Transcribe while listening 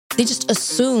they just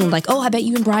assume like, oh, I bet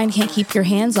you and Brian can't keep your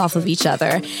hands off of each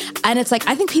other. And it's like,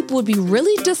 I think people would be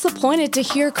really disappointed to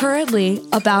hear currently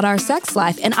about our sex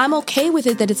life. And I'm okay with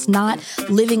it that it's not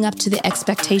living up to the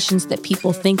expectations that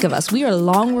people think of us. We are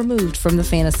long removed from the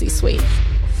fantasy suite.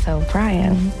 So,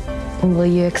 Brian, will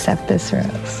you accept this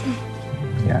rose?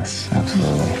 Yes,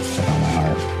 absolutely. Put on my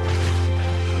heart.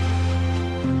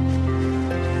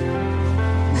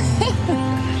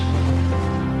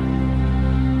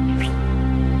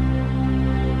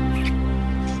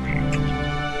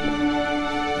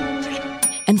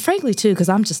 And frankly, too, because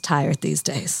I'm just tired these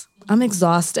days. I'm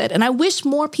exhausted. And I wish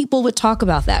more people would talk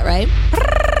about that, right?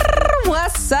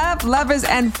 What's up, lovers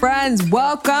and friends?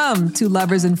 Welcome to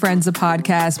Lovers and Friends, a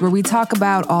podcast where we talk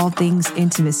about all things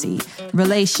intimacy,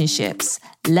 relationships,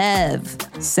 love,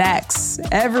 sex.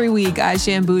 Every week,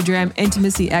 Aishan Boudram,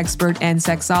 intimacy expert and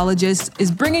sexologist,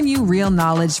 is bringing you real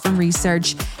knowledge from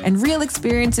research and real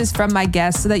experiences from my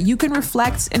guests so that you can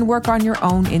reflect and work on your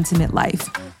own intimate life.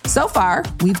 So far,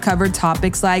 we've covered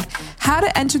topics like how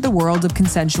to enter the world of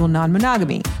consensual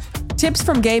non-monogamy, tips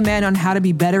from gay men on how to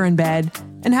be better in bed,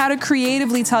 and how to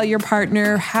creatively tell your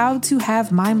partner how to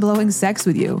have mind-blowing sex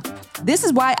with you. This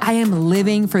is why I am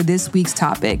living for this week's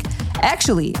topic.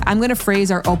 Actually, I'm going to phrase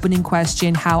our opening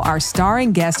question how our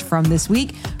starring guest from this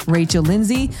week, Rachel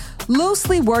Lindsay,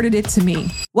 loosely worded it to me.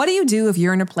 What do you do if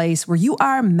you're in a place where you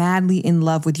are madly in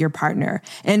love with your partner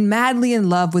and madly in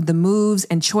love with the moves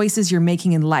and choices you're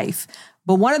making in life?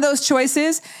 But one of those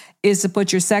choices is to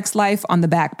put your sex life on the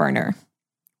back burner,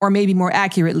 or maybe more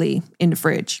accurately, in the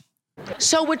fridge.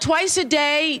 So with twice a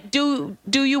day, do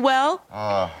you well?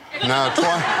 No,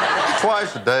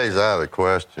 twice a day is out of the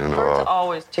question. Bert's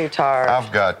always too tired.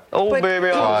 I've got baby,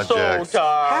 I'm so projects.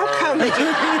 tired. How come? But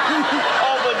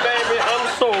baby,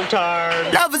 I'm so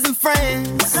tired. Lovers and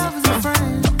friends.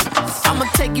 I'ma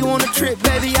take you on a trip,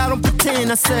 baby. I don't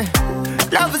pretend. I said,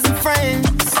 lovers and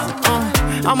friends.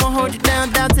 I'ma hold you down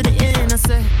to the end. I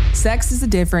said. Sex is the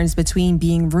difference between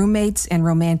being roommates and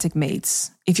romantic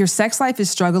mates. If your sex life is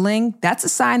struggling, that's a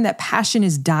sign that passion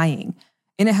is dying.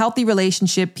 In a healthy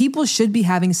relationship, people should be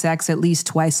having sex at least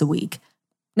twice a week.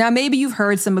 Now, maybe you've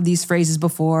heard some of these phrases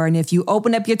before, and if you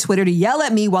open up your Twitter to yell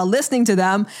at me while listening to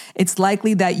them, it's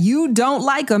likely that you don't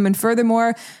like them, and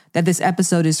furthermore, that this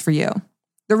episode is for you.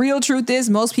 The real truth is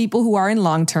most people who are in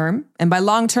long-term, and by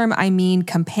long-term, I mean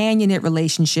companionate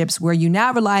relationships where you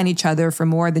now rely on each other for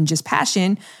more than just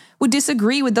passion, would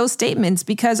disagree with those statements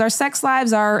because our sex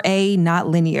lives are A, not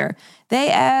linear. They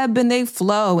ebb and they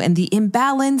flow, and the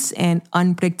imbalance and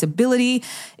unpredictability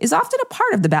is often a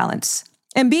part of the balance.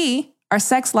 And B, our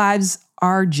sex lives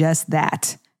are just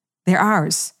that. They're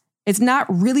ours. It's not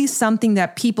really something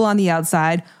that people on the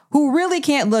outside who really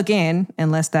can't look in,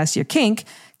 unless that's your kink,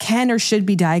 can or should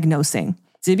be diagnosing.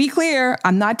 To be clear,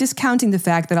 I'm not discounting the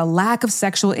fact that a lack of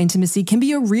sexual intimacy can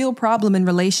be a real problem in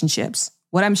relationships.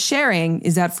 What I'm sharing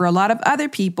is that for a lot of other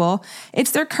people,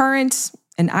 it's their current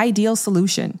and ideal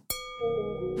solution.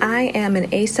 I am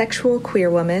an asexual queer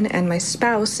woman, and my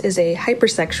spouse is a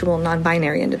hypersexual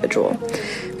non-binary individual.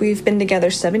 We've been together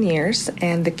 7 years,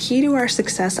 and the key to our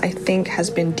success, I think, has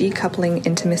been decoupling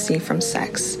intimacy from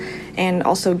sex, and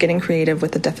also getting creative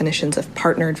with the definitions of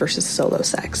partnered versus solo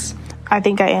sex. I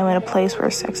think I am in a place where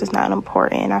sex is not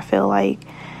important. I feel like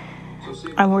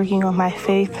I'm working on my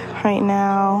faith right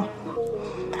now,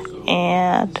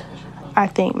 and I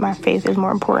think my faith is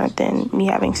more important than me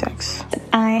having sex.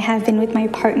 I have been with my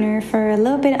partner for a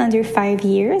little bit under 5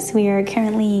 years. We are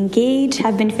currently engaged,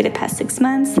 have been for the past 6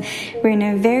 months. We're in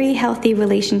a very healthy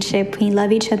relationship. We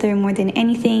love each other more than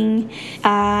anything.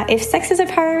 If sex is a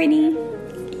priority,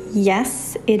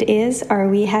 yes, it is. Are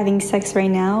we having sex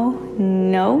right now?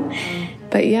 No.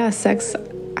 But yeah, sex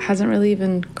hasn't really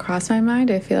even crossed my mind.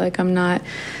 I feel like I'm not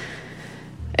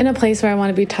in a place where I want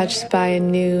to be touched by a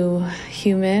new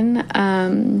human.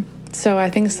 So I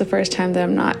think it's the first time that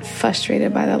I'm not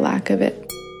frustrated by the lack of it.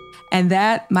 And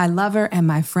that, my lover and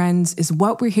my friends, is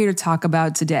what we're here to talk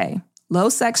about today. Low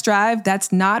sex drive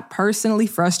that's not personally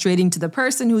frustrating to the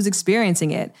person who's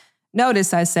experiencing it.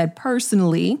 Notice I said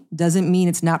personally doesn't mean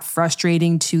it's not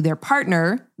frustrating to their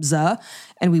partner,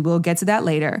 and we will get to that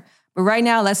later. But right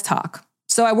now, let's talk.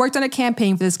 So I worked on a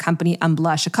campaign for this company,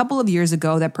 Unblush, a couple of years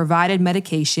ago that provided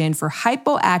medication for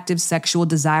hypoactive sexual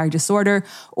desire disorder,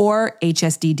 or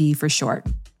HSDD for short.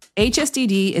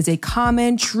 HSDD is a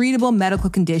common, treatable medical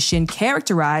condition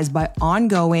characterized by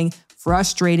ongoing,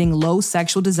 frustrating, low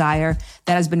sexual desire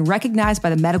that has been recognized by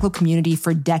the medical community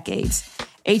for decades.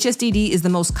 HSDD is the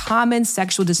most common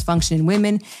sexual dysfunction in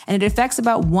women, and it affects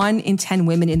about 1 in 10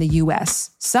 women in the US,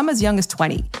 some as young as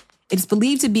 20. It's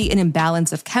believed to be an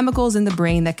imbalance of chemicals in the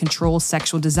brain that controls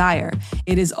sexual desire.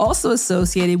 It is also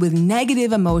associated with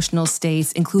negative emotional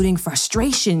states, including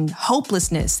frustration,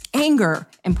 hopelessness, anger,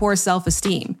 and poor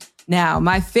self-esteem. Now,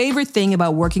 my favorite thing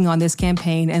about working on this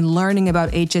campaign and learning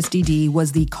about HSDD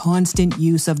was the constant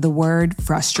use of the word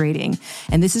frustrating.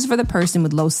 And this is for the person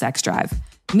with low sex drive.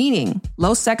 Meaning,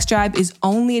 low sex drive is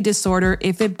only a disorder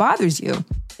if it bothers you.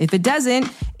 If it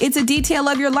doesn't, it's a detail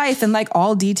of your life. And like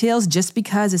all details, just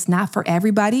because it's not for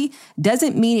everybody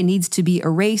doesn't mean it needs to be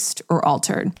erased or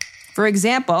altered. For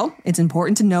example, it's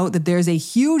important to note that there's a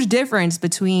huge difference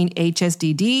between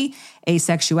HSDD,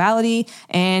 asexuality,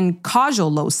 and causal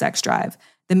low sex drive.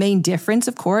 The main difference,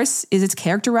 of course, is it's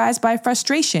characterized by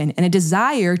frustration and a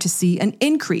desire to see an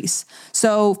increase.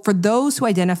 So for those who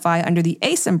identify under the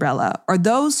ACE umbrella, or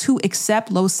those who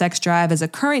accept low sex drive as a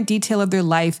current detail of their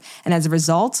life and as a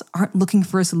result aren't looking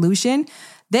for a solution,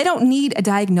 they don't need a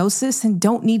diagnosis and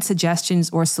don't need suggestions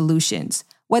or solutions.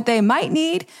 What they might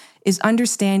need is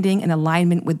understanding and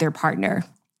alignment with their partner.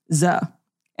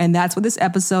 And that's what this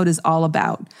episode is all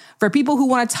about. For people who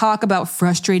want to talk about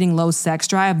frustrating low sex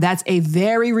drive, that's a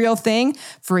very real thing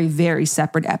for a very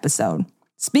separate episode.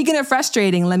 Speaking of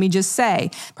frustrating, let me just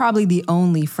say, probably the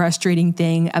only frustrating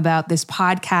thing about this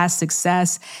podcast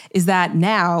success is that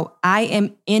now I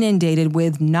am inundated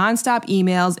with nonstop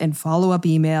emails and follow-up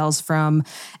emails from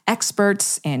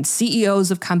experts and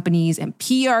CEOs of companies and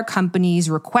PR companies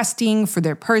requesting for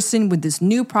their person with this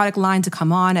new product line to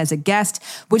come on as a guest,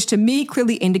 which to me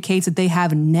clearly indicates that they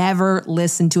have never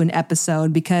listened to an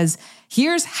episode, because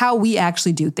here's how we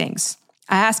actually do things.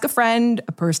 I ask a friend,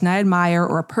 a person I admire,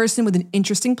 or a person with an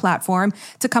interesting platform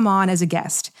to come on as a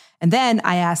guest. And then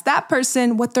I ask that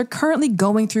person what they're currently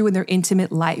going through in their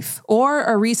intimate life, or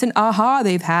a recent aha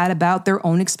they've had about their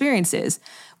own experiences.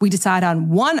 We decide on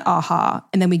one aha,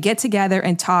 and then we get together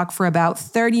and talk for about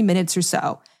 30 minutes or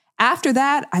so. After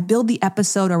that, I build the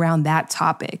episode around that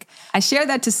topic. I share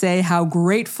that to say how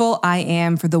grateful I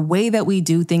am for the way that we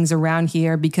do things around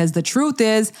here, because the truth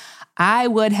is, I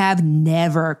would have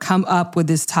never come up with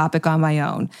this topic on my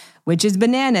own, which is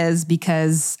bananas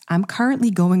because I'm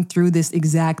currently going through this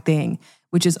exact thing,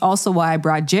 which is also why I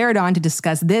brought Jared on to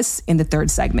discuss this in the third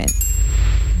segment.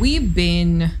 We've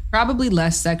been probably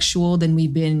less sexual than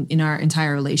we've been in our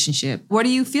entire relationship. What are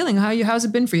you feeling? How's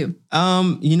it been for you?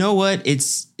 You know what?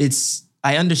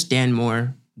 I understand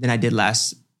more than I did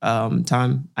last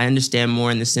time. I understand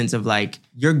more in the sense of like,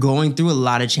 you're going through a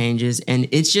lot of changes and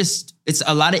it's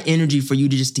a lot of energy for you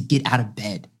to get out of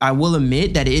bed. I will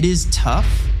admit that it is tough.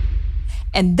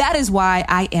 And that is why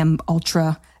I am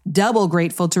ultra double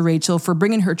grateful to Rachel for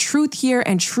bringing her truth here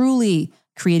and truly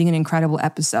creating an incredible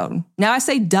episode. Now, I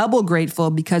say double grateful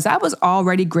because I was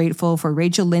already grateful for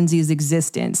Rachel Lindsay's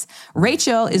existence.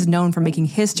 Rachel is known for making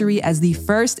history as the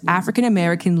first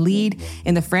African-American lead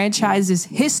in the franchise's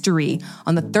history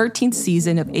on the 13th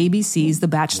season of ABC's The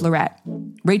Bachelorette.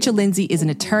 Rachel Lindsay is an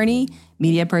attorney,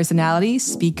 media personality,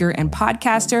 speaker, and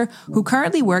podcaster who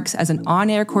currently works as an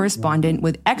on-air correspondent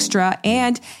with Extra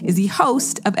and is the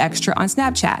host of Extra on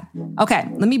Snapchat. Okay,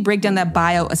 let me break down that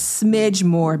bio a smidge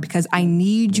more because I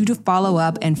need you to follow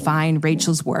up and find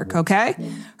Rachel's work, okay?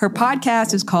 Her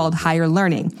podcast is called Higher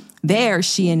Learning. There,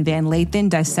 she and Van Lathan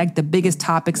dissect the biggest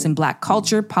topics in Black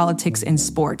culture, politics, and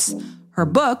sports. Her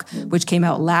book, which came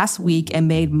out last week and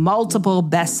made multiple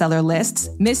bestseller lists,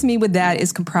 Miss Me With That,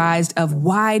 is comprised of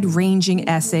wide-ranging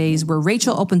essays where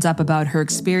Rachel opens up about her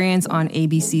experience on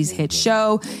ABC's hit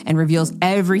show and reveals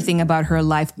everything about her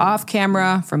life off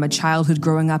camera, from a childhood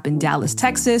growing up in Dallas,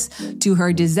 Texas, to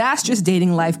her disastrous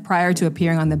dating life prior to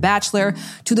appearing on The Bachelor,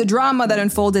 to the drama that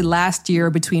unfolded last year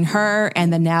between her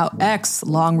and the now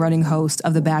ex-long-running host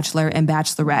of The Bachelor and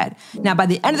Bachelorette. Now, by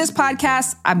the end of this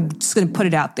podcast, I'm just going to put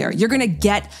it out there. You're going to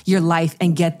get your life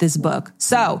and get this book.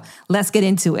 So let's get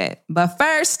into it. But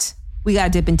first, we got to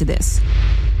dip into this.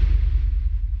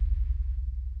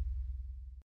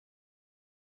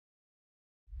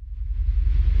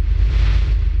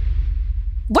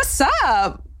 What's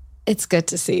up? It's good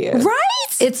to see you. Right?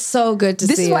 It's so good to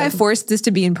see you. This is why I forced this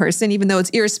to be in person, even though it's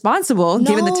irresponsible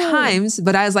given the times.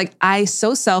 But I was like, I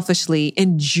so selfishly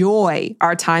enjoy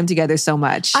our time together so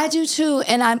much. I do too.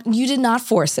 And you did not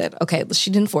force it. Okay,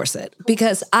 she didn't force it.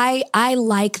 Because I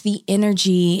like the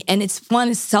energy. And it's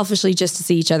selfishly just to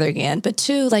see each other again. But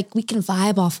two, like we can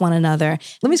vibe off one another.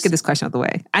 Let me just get this question out of the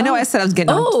way. I know I said I was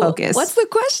getting on focus. What's the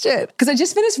question? Because I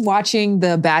just finished watching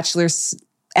the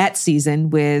Bachelorette season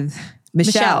with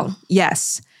Michelle.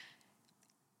 Yes.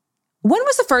 When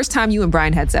was the first time you and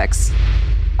Brian had sex?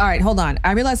 All right, hold on.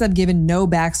 I realize I've given no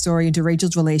backstory into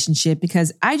Rachel's relationship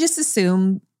because I just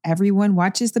assume everyone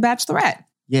watches The Bachelorette.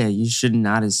 Yeah, you should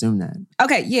not assume that.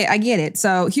 Okay, yeah, I get it.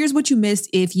 So here's what you missed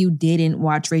if you didn't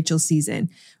watch Rachel's season.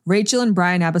 Rachel and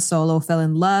Brian Abasolo fell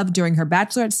in love during her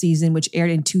Bachelorette season, which aired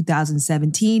in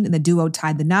 2017, and the duo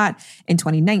tied the knot in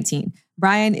 2019.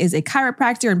 Brian is a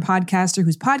chiropractor and podcaster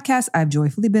whose podcast I've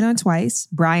joyfully been on twice.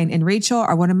 Brian and Rachel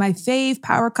are one of my fave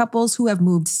power couples who have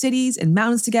moved cities and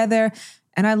mountains together,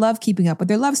 and I love keeping up with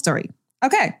their love story.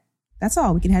 Okay, that's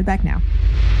all. We can head back now.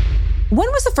 When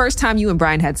was the first time you and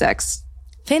Brian had sex?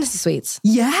 Fantasy suites.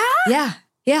 Yeah?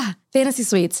 Yeah. Fantasy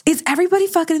suites. Is everybody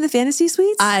fucking in the fantasy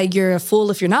suites? You're a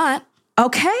fool if you're not.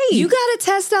 Okay. You got to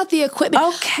test out the equipment.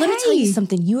 Okay. Let me tell you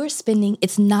something. You are spending,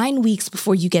 it's 9 weeks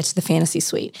before you get to the fantasy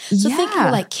suite. So think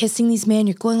you're like kissing these men,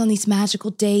 you're going on these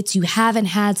magical dates, you haven't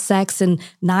had sex in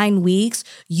 9 weeks.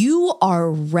 You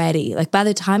are ready. Like by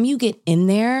the time you get in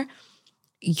there,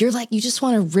 you're like, you just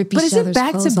want to rip each other's clothes off.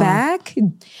 But is it back to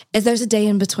back? There's a day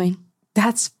in between.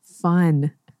 That's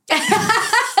fun.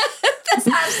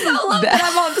 I so love that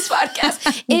I'm on this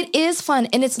podcast. It is fun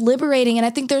and it's liberating. And I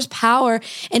think there's power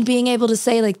in being able to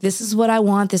say, like, this is what I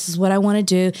want. This is what I want to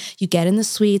do. You get in the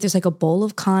suite. There's like a bowl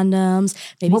of condoms.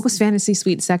 Maybe what was fantasy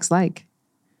suite sex like?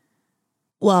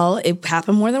 Well, it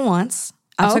happened more than once.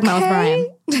 I'm talking about with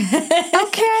Brian.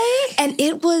 Okay. And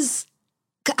it was,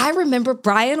 I remember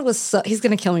Brian was so, he's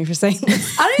going to kill me for saying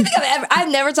this. I don't even think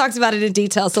I've never talked about it in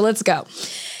detail. So let's go.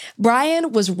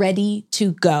 Brian was ready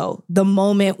to go the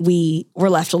moment we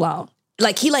were left alone.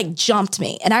 Like he like jumped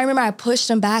me. And I remember I pushed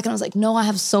him back and I was like, no, I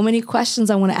have so many questions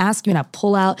I want to ask you. And I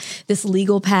pull out this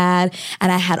legal pad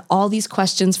and I had all these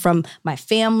questions from my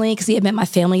family because he had met my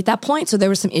family at that point. So there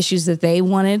were some issues that they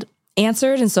wanted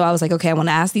answered. And so I was like, okay, I want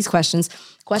to ask these questions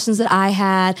that I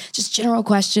had, just general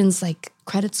questions like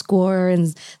credit score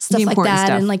and stuff like that.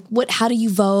 And like, how do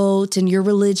you vote and your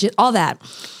religion, all that.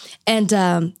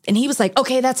 And he was like,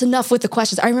 okay, that's enough with the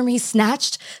questions. I remember he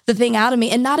snatched the thing out of me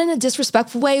and not in a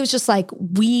disrespectful way. It was just like,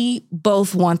 we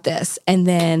both want this. And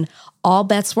then all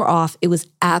bets were off. It was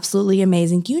absolutely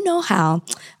amazing. You know how,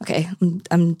 okay,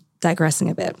 I'm digressing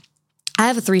a bit. I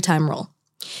have a 3-time rule.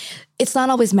 It's not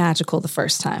always magical the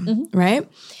first time, right?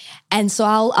 And so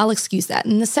I'll excuse that.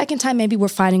 And the second time, maybe we're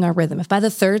finding our rhythm. If by the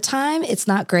 3rd time, it's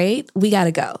not great, we got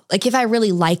to go. Like if I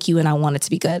really like you and I want it to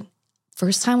be good.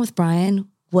 First time with Brian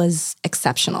was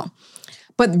exceptional.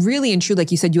 But really and true,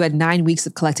 like you said, you had 9 weeks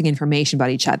of collecting information about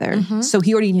each other. So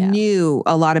he already knew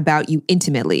a lot about you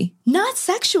intimately. Not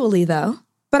sexually though.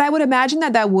 But I would imagine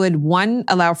that would, 1,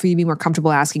 allow for you to be more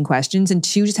comfortable asking questions, and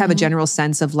 2, just have a general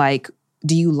sense of like,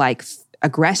 do you like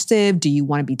aggressive? Do you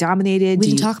want to be dominated? We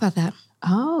didn't talk about that.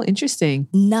 Oh, interesting.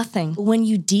 Nothing. When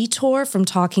you detour from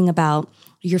talking about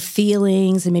your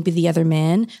feelings and maybe the other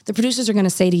men, the producers are going to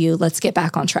say to you, let's get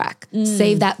back on track.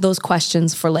 Save those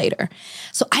questions for later.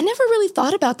 So I never really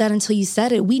thought about that until you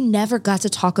said it. We never got to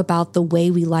talk about the way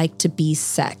we like to be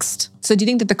sexed. So do you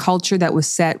think that the culture that was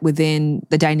set within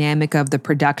the dynamic of the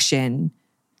production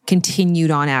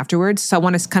continued on afterwards? So I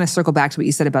want to kind of circle back to what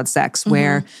you said about sex,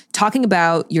 where talking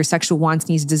about your sexual wants,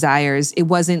 needs, desires, it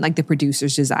wasn't like the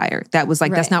producer's desire. That was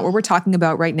like, that's not what we're talking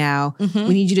about right now.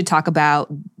 We need you to talk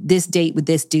about this date with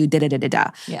this dude, da-da-da-da-da.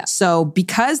 Yeah. So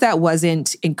because that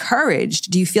wasn't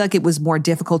encouraged, do you feel like it was more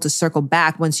difficult to circle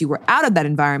back once you were out of that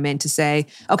environment to say,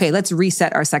 okay, let's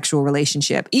reset our sexual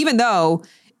relationship, even though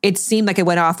it seemed like it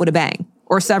went off with a bang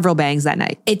or several bangs that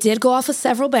night? It did go off with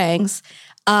several bangs.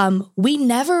 We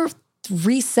never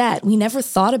reset. We never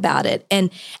thought about it.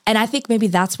 And I think maybe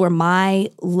that's where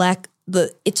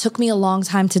it took me a long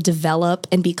time to develop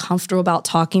and be comfortable about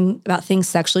talking about things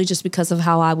sexually just because of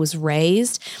how I was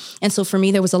raised. And so for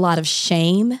me, there was a lot of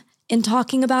shame in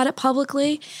talking about it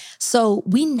publicly. So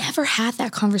we never had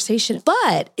that conversation.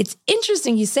 But it's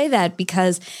interesting you say that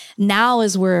because now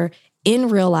as we're in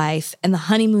real life and the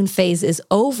honeymoon phase is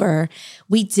over,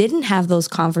 we didn't have those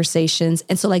conversations.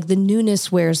 And so like the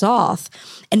newness wears off.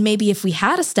 And maybe if we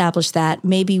had established that,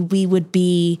 maybe we would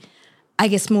be, I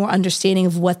guess, more understanding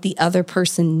of what the other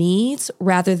person needs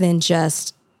rather than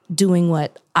just doing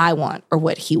what I want or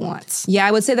what he wants. Yeah,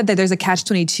 I would say that there's a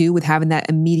catch-22 with having that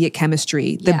immediate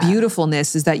chemistry. The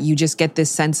beautifulness is that you just get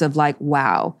this sense of like,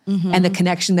 wow, and the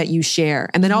connection that you share.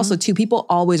 And then also too, people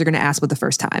always are going to ask about the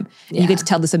first time. You get to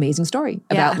tell this amazing story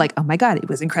about like, oh my God, it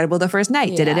was incredible the first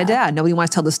night, da-da-da-da. Nobody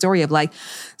wants to tell the story of like,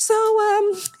 so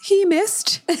he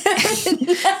missed.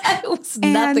 It was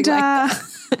nothing like that.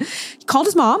 He called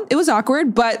his mom. It was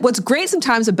awkward. But what's great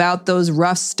sometimes about those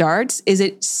rough starts is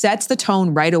it sets the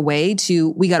tone right away to,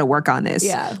 we got to work on this.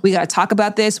 Yeah. We got to talk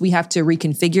about this. We have to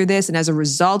reconfigure this. And as a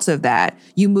result of that,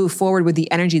 you move forward with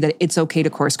the energy that it's okay to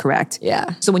course correct.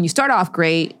 Yeah. So when you start off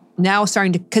great, now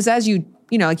starting to, because as you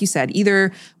like you said,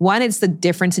 either one, it's the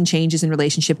difference in changes in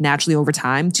relationship naturally over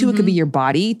time. Two, it could be your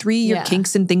body. Three, your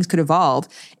kinks and things could evolve.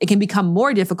 It can become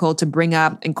more difficult to bring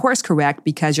up and course correct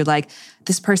because you're like,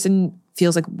 this person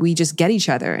feels like we just get each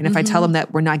other. And if I tell them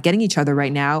that we're not getting each other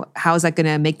right now, how is that going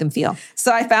to make them feel?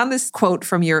 So I found this quote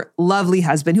from your lovely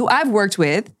husband, who I've worked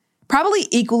with, probably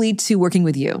equally to working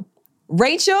with you.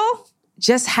 Rachel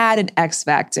just had an X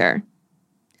factor.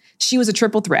 She was a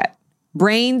triple threat.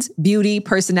 Brains, beauty,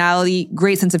 personality,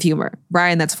 great sense of humor.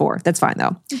 Brian, that's 4. That's fine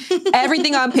though.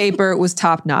 Everything on paper was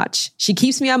top notch. She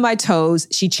keeps me on my toes.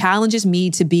 She challenges me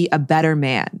to be a better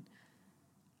man.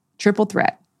 Triple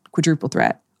threat, quadruple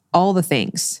threat, all the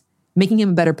things, making him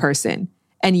a better person.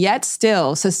 And yet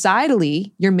still,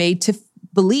 societally, you're made to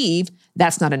believe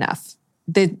that's not enough.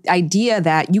 The idea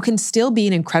that you can still be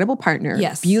an incredible partner,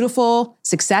 beautiful,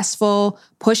 successful,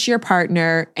 push your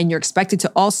partner, and you're expected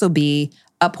to also be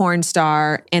a porn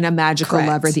star and a magical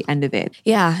lover at the end of it.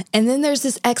 Yeah. And then there's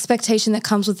this expectation that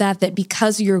comes with that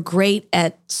because you're great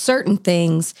at certain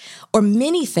things or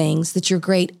many things, that you're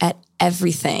great at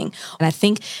everything. And I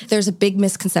think there's a big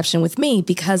misconception with me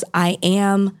because I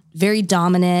am very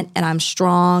dominant and I'm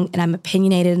strong and I'm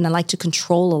opinionated and I like to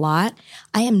control a lot.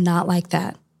 I am not like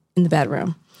that in the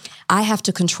bedroom. I have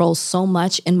to control so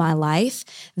much in my life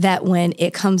that when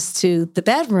it comes to the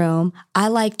bedroom, I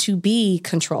like to be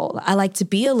controlled. I like to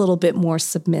be a little bit more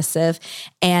submissive,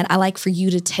 and I like for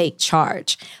you to take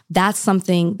charge. That's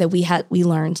something that we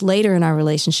learned later in our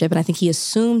relationship, and I think he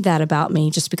assumed that about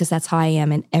me just because that's how I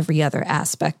am in every other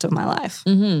aspect of my life.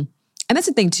 Mm-hmm. And that's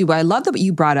the thing too, what I love that what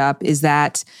you brought up is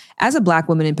that as a Black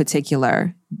woman in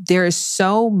particular, there is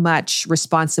so much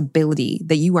responsibility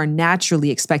that you are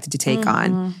naturally expected to take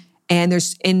on. And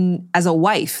as a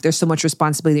wife, there's so much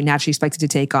responsibility you're naturally expected to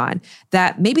take on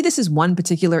that maybe this is one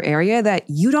particular area that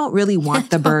you don't really want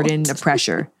the burden of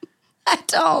pressure. I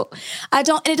don't. And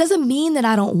it doesn't mean that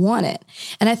I don't want it.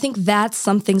 And I think that's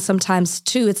something sometimes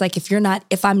too. It's like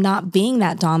if I'm not being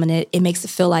that dominant, it makes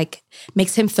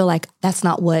him feel like that's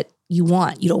not what you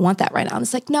want. You don't want that right now. And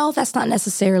it's like, no, that's not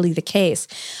necessarily the case.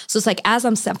 So it's like, I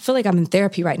feel like I'm in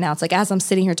therapy right now. It's like, as I'm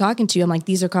sitting here talking to you, I'm like,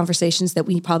 these are conversations that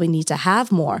we probably need to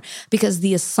have more because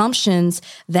the assumptions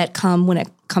that come when it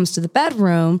comes to the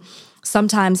bedroom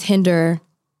sometimes hinder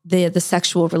the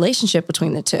sexual relationship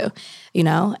between the two,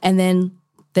 and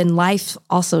then life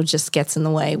also just gets in the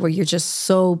way where you're just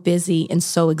so busy and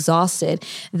so exhausted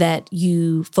that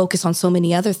you focus on so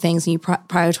many other things and you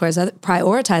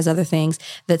prioritize other things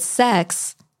that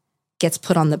sex gets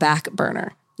put on the back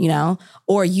burner,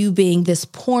 or you being this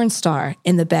porn star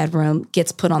in the bedroom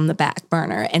gets put on the back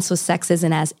burner. And so sex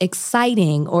isn't as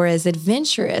exciting or as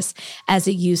adventurous as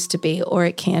it used to be, or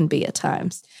it can be at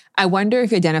times. I wonder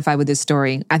if you identify with this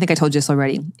story. I think I told you this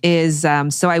already.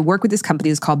 So I work with this company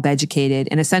that's called Beducated,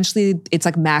 and essentially it's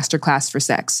like masterclass for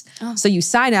sex. Oh. So you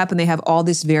sign up and they have all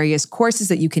these various courses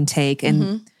that you can take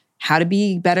and how to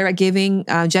be better at giving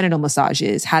genital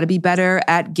massages, how to be better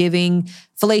at giving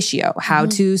fellatio, how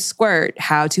to squirt,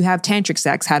 how to have tantric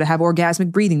sex, how to have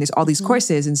orgasmic breathing. There's all these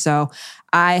courses. And so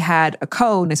I had a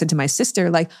code and I said to my sister,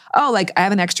 I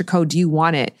have an extra code. Do you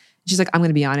want it? She's like, I'm going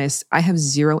to be honest. I have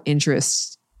zero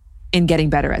interest in getting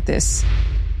better at this.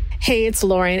 Hey, it's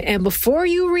Lauren. And before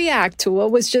you react to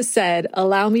what was just said,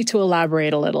 allow me to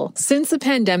elaborate a little. Since the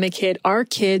pandemic hit, our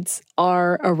kids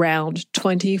are around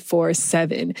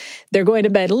 24/7. They're going to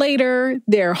bed later.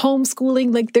 They're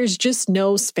homeschooling. There's just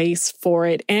no space for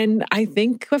it. And I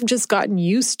think I've just gotten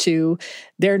used to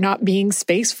there not being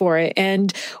space for it.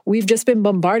 And we've just been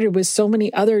bombarded with so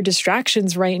many other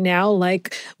distractions right now,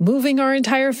 like moving our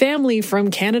entire family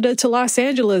from Canada to Los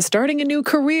Angeles, starting a new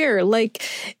career.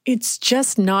 It's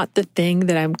just not the thing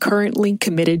that I'm currently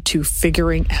committed to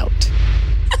figuring out.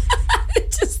 I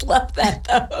just love that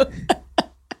though.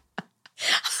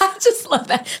 I just love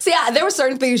that. See, there were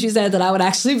certain things you said that I would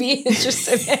actually be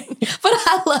interested in.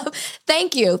 But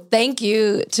thank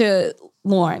you to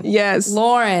Lauren. Yes.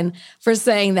 Lauren for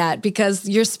saying that because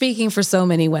you're speaking for so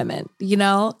many women. We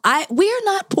are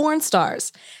not porn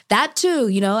stars. That too,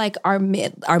 our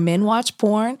men watch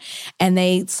porn and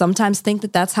they sometimes think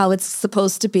that that's how it's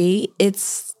supposed to be.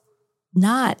 It's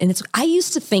not. And I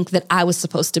used to think that I was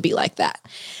supposed to be like that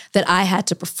I had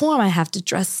to perform, I have to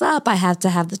dress up, I have to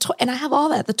have the toy, and I have all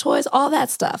that, the toys, all that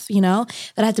stuff, that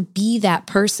I had to be that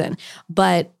person.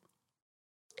 But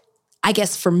I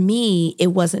guess for me, it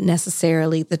wasn't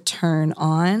necessarily the turn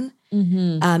on.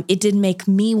 It didn't make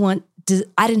me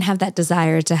I didn't have that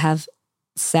desire to have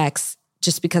sex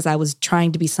just because I was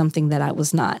trying to be something that I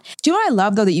was not. Do you know what I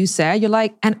love though that you said? You're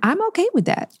like, and I'm okay with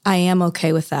that. I am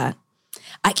okay with that.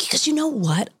 Because you know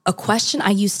what? A question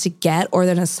I used to get or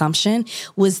an assumption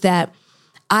was that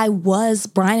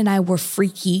Brian and I were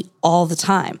freaky all the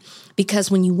time.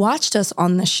 Because when you watched us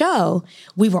on the show,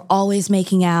 we were always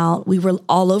making out. We were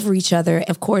all over each other.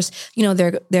 Of course, you know,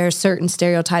 there are certain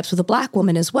stereotypes with a Black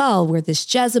woman as well. We're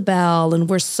this Jezebel and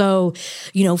we're so,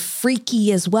 you know,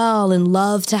 freaky as well and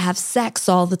love to have sex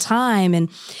all the time. And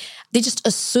they just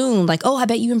assume like, oh, I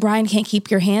bet you and Brian can't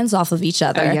keep your hands off of each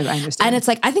other. Oh, yeah, I understand. And it's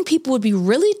like, I think people would be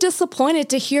really disappointed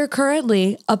to hear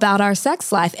currently about our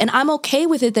sex life. And I'm okay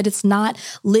with it that it's not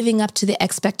living up to the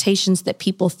expectations that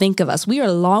people think of us. We are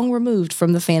long removed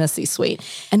from the fantasy suite.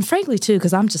 And frankly, too,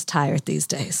 because I'm just tired these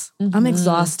days. I'm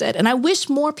exhausted. And I wish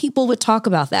more people would talk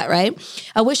about that, right?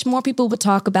 I wish more people would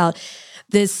talk about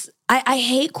this. I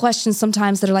hate questions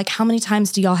sometimes that are like, how many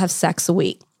times do y'all have sex a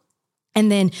week? And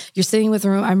then you're sitting with a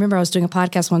room. I remember I was doing a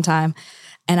podcast one time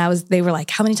and they were like,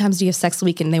 how many times do you have sex a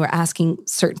week? And they were asking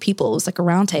certain people. It was like a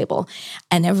round table.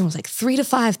 And everyone was like 3 to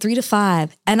 5, 3 to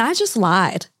 5. And I just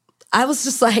lied. I was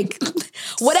just like,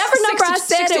 whatever number I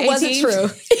said, it wasn't true.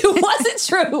 It wasn't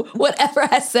true, whatever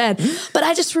I said. But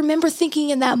I just remember thinking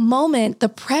in that moment, the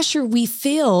pressure we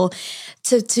feel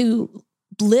to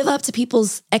live up to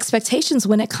people's expectations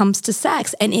when it comes to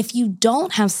sex. And if you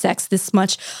don't have sex this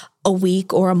much a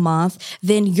week or a month,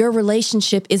 then your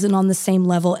relationship isn't on the same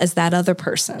level as that other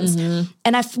person's.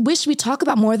 And I wish we talk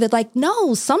about more that like,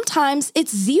 no, sometimes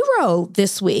it's 0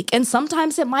 this week and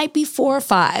sometimes it might be 4 or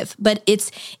 5, but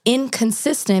it's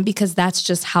inconsistent because that's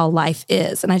just how life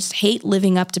is. And I just hate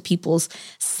living up to people's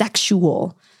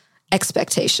sexual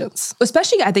expectations.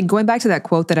 Especially, I think, going back to that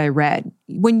quote that I read,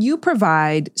 when you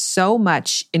provide so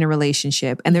much in a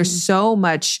relationship and there's so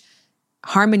much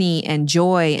harmony and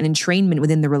joy and entrainment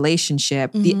within the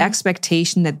relationship, the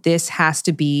expectation that this has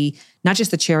to be not just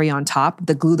the cherry on top,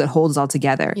 the glue that holds it all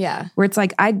together. Yeah. Where it's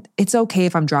like, it's okay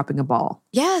if I'm dropping a ball.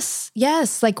 Yes.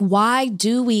 Like, why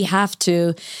do we have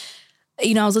to...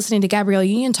 You know, I was listening to Gabrielle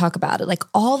Union talk about it, like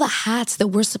all the hats that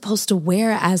we're supposed to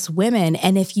wear as women.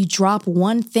 And if you drop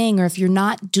one thing or if you're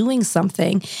not doing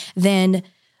something, then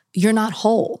you're not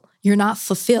whole. You're not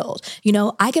fulfilled. You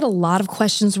know, I get a lot of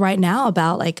questions right now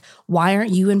about like, why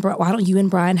don't you and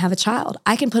Brian have a child?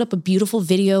 I can put up a beautiful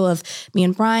video of me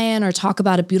and Brian or talk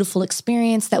about a beautiful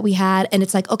experience that we had. And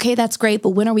it's like, okay, that's great, but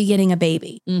when are we getting a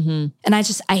baby? And I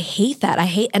hate that.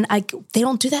 They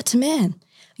don't do that to men.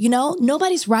 You know,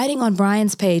 nobody's writing on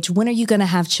Brian's page, when are you going to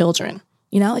have children?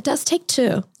 You know, it does take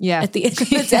 2 at the end of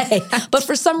the day. But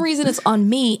for some reason, it's on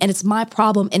me and it's my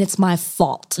problem and it's my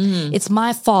fault. It's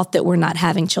my fault that we're not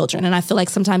having children. And I feel like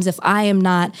sometimes if I am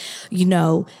not, you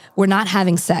know, we're not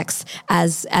having sex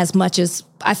as much as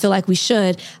I feel like we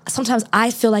should, sometimes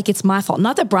I feel like it's my fault.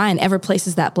 Not that Brian ever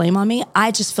places that blame on me.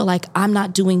 I just feel like I'm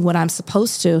not doing what I'm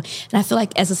supposed to. And I feel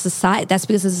like as a society, that's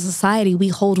because as a society, we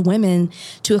hold women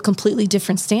to a completely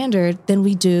different standard than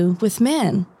we do with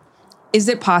men. Is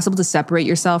it possible to separate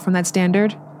yourself from that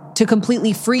standard? To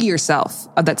completely free yourself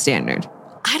of that standard?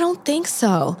 I don't think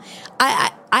so.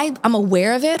 I'm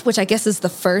aware of it, which I guess is the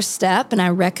first step. And I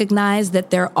recognize that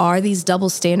there are these double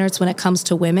standards when it comes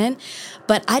to women.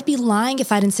 But I'd be lying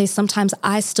if I didn't say sometimes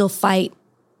I still fight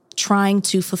trying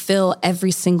to fulfill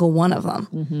every single one of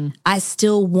them. I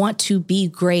still want to be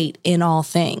great in all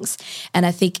things. And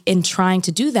I think in trying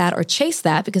to do that or chase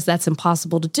that, because that's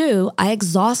impossible to do, I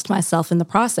exhaust myself in the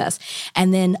process.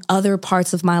 And then other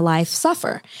parts of my life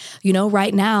suffer. You know,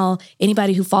 right now,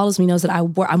 anybody who follows me knows that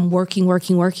I'm working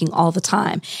all the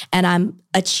time. And I'm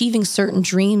achieving certain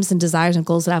dreams and desires and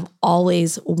goals that I've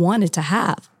always wanted to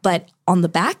have. But on the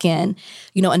back end,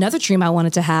 you know, another dream I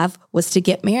wanted to have was to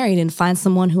get married and find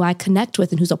someone who I connect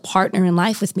with and who's a partner in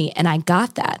life with me. And I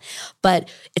got that. But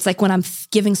it's like when I'm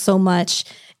giving so much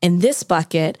in this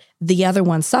bucket, the other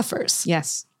one suffers.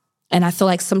 Yes. And I feel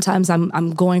like sometimes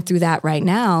I'm going through that right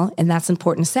now. And that's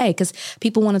important to say because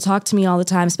people want to talk to me all the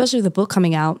time, especially with the book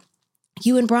coming out.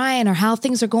 You and Brian or how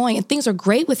things are going. And things are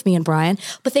great with me and Brian,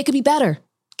 but they could be better.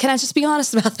 Can I just be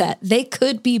honest about that? They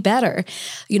could be better.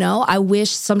 You know, I wish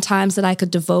sometimes that I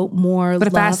could devote more love and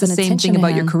attention. But if I asked the same thing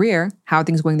about your career, how are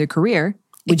things going in their career,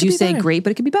 would you say great, but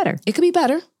it could be better? It could be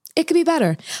better. It could be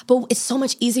better. But it's so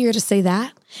much easier to say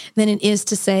that than it is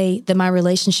to say that my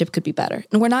relationship could be better.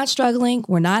 And we're not struggling.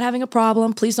 We're not having a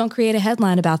problem. Please don't create a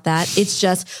headline about that. It's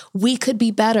just, we could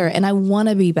be better and I want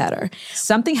to be better.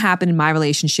 Something happened in my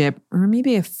relationship, or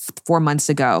maybe 4 months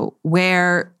ago,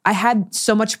 where I had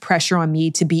so much pressure on me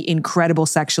to be incredible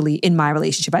sexually in my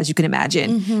relationship, as you can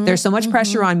imagine. There's so much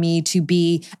pressure on me to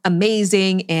be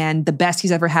amazing and the best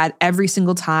he's ever had every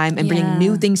single time and bringing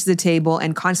new things to the table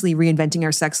and constantly reinventing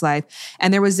our sex life.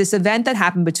 And there was this event that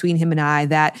happened between him and I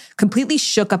that completely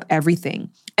shook up everything.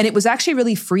 And it was actually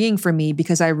really freeing for me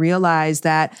because I realized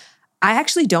that I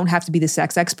actually don't have to be the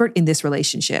sex expert in this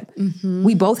relationship.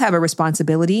 We both have a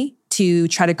responsibility to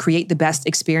try to create the best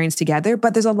experience together,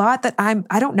 but there's a lot that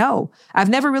I don't know. I've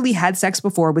never really had sex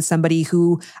before with somebody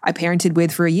who I parented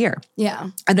with for a year. Yeah.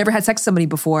 I've never had sex with somebody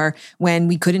before when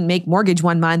we couldn't make mortgage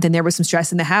one month and there was some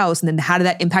stress in the house. And then how did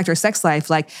that impact our sex life?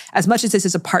 Like, as much as this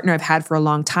is a partner I've had for a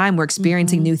long time, we're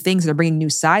experiencing new things that are bringing new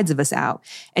sides of us out.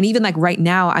 And even like right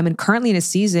now, I'm currently in a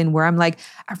season where I'm like,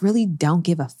 I really don't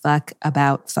give a fuck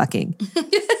about fucking.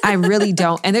 I really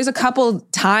don't. And there's a couple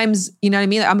times, you know what I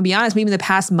mean? I'm gonna be honest, maybe in the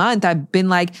past month, I've been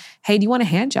like, hey, do you want a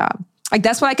hand job? Like,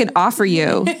 that's what I can offer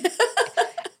you.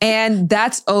 And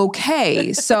that's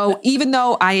okay. So even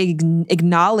though I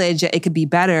acknowledge that it could be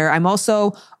better, I'm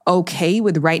also okay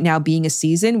with right now being a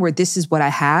season where this is what I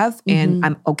have, and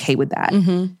I'm okay with that.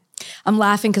 I'm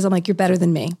laughing because I'm like, you're better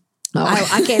than me. Oh.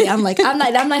 I can't. I'm like, I'm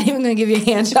not even going to give you a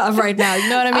hand job right now. You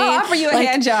know what I mean? I'll offer you a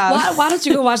hand job. Why don't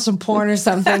you go watch some porn or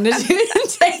something to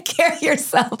take care of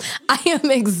yourself? I am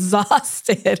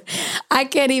exhausted. I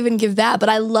can't even give that. But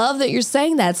I love that you're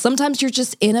saying that. Sometimes you're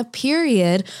just in a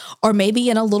period or maybe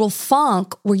in a little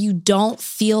funk where you don't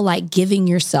feel like giving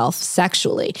yourself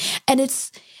sexually. And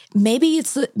maybe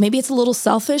it's a little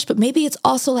selfish, but maybe it's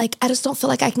also like, I just don't feel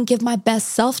like I can give my best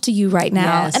self to you right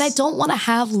now. Yes. And I don't want to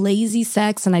have lazy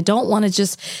sex, and I don't want to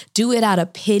just do it out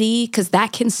of pity, because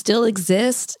that can still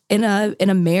exist in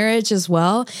a marriage as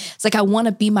well. It's like, I want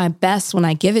to be my best when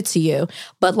I give it to you,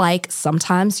 but like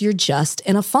sometimes you're just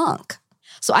in a funk.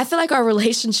 So I feel like our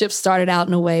relationship started out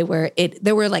in a way where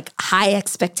there were like high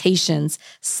expectations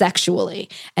sexually,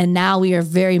 and now we are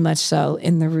very much so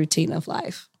in the routine of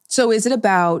life. So is it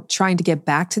about trying to get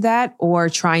back to that or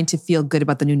trying to feel good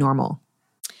about the new normal?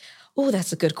 Oh,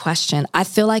 that's a good question. I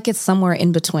feel like it's somewhere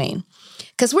in between,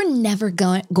 because we're never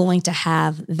going to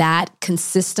have that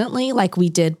consistently like we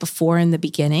did before in the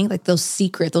beginning, like those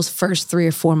first 3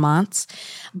 or 4 months.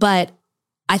 But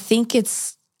I think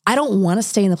I don't want to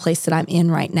stay in the place that I'm in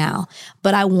right now,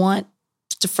 but I want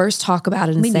to first talk about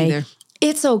it and say,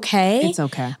 it's okay. It's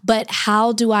okay. But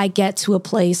how do I get to a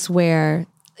place where,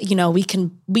 you know,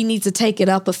 we need to take it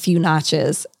up a few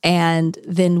notches, and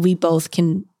then we both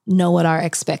can know what our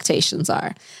expectations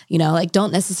are. You know, like,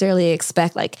 don't necessarily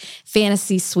expect like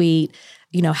fantasy suite,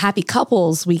 you know, happy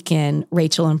couples weekend,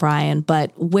 Rachel and Brian,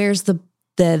 but where's the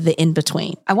in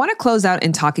between? I want to close out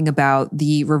in talking about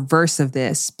the reverse of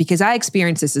this, because I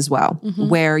experienced this as well,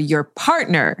 where your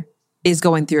partner is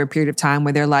going through a period of time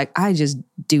where they're like, I just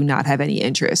do not have any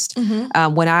interest.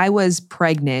 When I was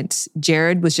pregnant,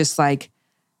 Jared was just like,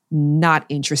 not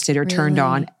interested or turned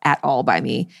on at all by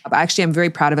me. Actually, I'm very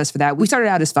proud of us for that. We started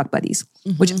out as fuck buddies,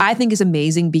 which I think is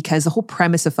amazing, because the whole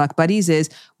premise of fuck buddies is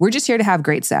we're just here to have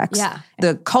great sex. Yeah.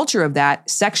 The culture of that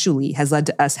sexually has led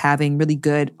to us having really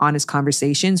good, honest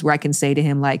conversations where I can say to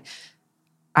him, like,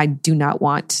 I do not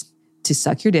want to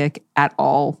suck your dick at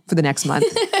all for the next month.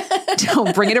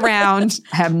 Don't bring it around.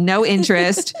 I have no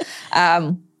interest.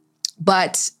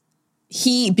 But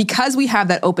because we have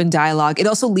that open dialogue, it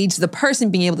also leads to the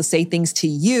person being able to say things to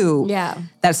you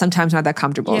that sometimes not that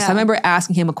comfortable. So I remember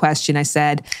asking him a question. I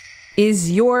said,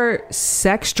 is your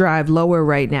sex drive lower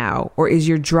right now, or is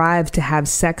your drive to have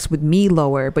sex with me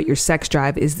lower, but your sex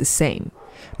drive is the same?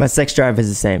 My sex drive is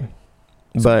the same,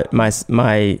 but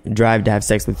my drive to have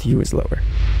sex with you is lower.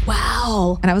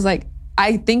 Wow. And I was like,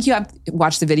 I think you have to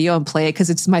watch the video and play it, because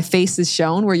it's my face is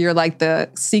shown where you're like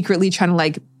secretly trying to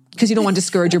like, because you don't want to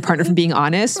discourage your partner from being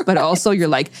honest, but also you're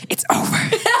like, it's over.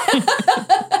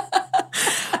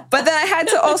 But then I had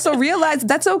to also realize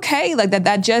that's okay. Like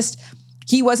that just,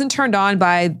 he wasn't turned on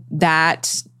by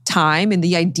that time and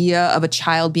the idea of a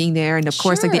child being there. And of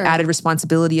course, like the added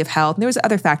responsibility of health. And there was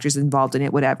other factors involved in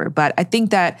it, whatever. But I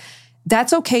think that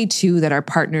that's okay too, that our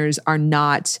partners are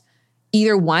not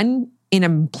either one in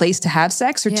a place to have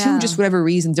sex, or two, just whatever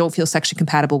reason, don't feel sexually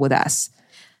compatible with us.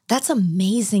 That's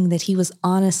amazing that he was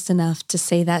honest enough to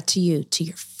say that to you, to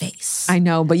your face. I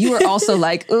know, but you were also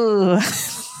like, ugh.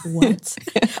 What?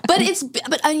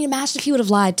 But I mean, imagine if he would have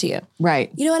lied to you. Right.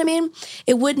 You know what I mean?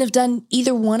 It wouldn't have done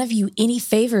either one of you any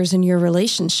favors in your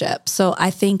relationship. So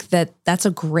I think that that's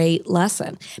a great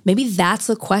lesson. Maybe that's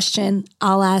a question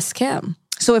I'll ask him.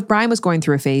 So if Brian was going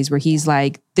through a phase where he's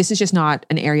like, this is just not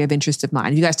an area of interest of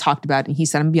mine, you guys talked about it and he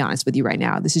said, I'm gonna be honest with you right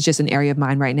now, this is just an area of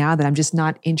mine right now that I'm just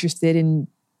not interested in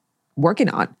working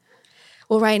on.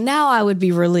 Well, right now I would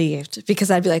be relieved, because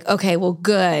I'd be like, okay, well,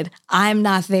 good. I'm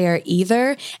not there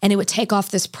either. And it would take off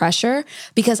this pressure,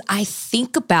 because I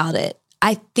think about it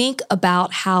I think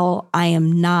about how I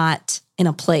am not in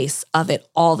a place of it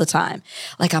all the time.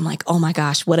 Like, I'm like, oh my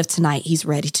gosh, what if tonight he's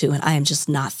ready to, and I am just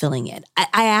not feeling it?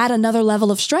 I add another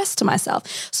level of stress to myself.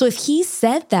 So if he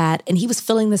said that and he was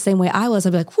feeling the same way I was,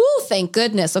 I'd be like, whoo, thank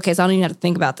goodness. Okay, so I don't even have to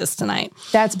think about this tonight.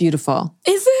 That's beautiful.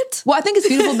 Is it? Well, I think it's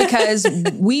beautiful because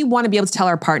we want to be able to tell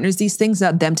our partners these things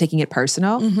without them taking it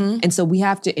personal. And so we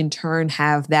have to in turn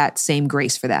have that same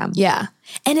grace for them. Yeah.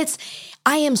 And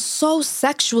I am so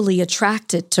sexually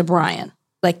attracted to Brian.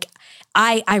 Like,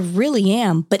 I really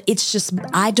am, but it's just,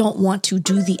 I don't want to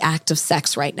do the act of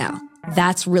sex right now.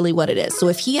 That's really what it is. So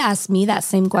if he asked me that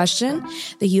same question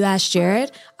that you asked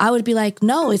Jared, I would be like,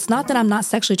 no, it's not that I'm not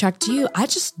sexually attracted to you. I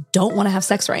just don't want to have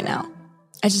sex right now.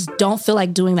 I just don't feel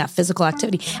like doing that physical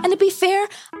activity. And to be fair,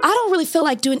 I don't really feel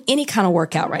like doing any kind of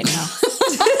workout right now.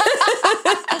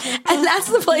 And that's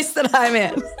the place that I'm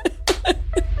in.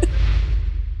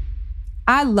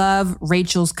 I love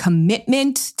Rachel's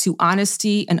commitment to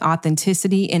honesty and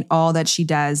authenticity in all that she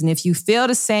does. And if you feel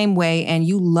the same way and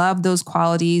you love those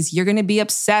qualities, you're going to be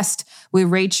obsessed with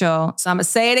Rachel. So I'm going to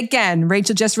say it again.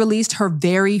 Rachel just released her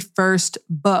very first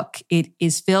book. It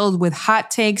is filled with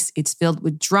hot takes. It's filled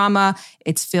with drama.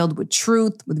 It's filled with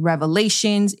truth, with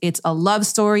revelations. It's a love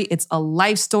story. It's a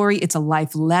life story. It's a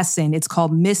life lesson. It's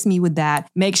called Miss Me With That.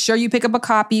 Make sure you pick up a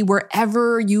copy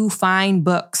wherever you find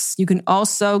books. You can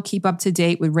also keep up to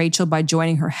date with Rachel by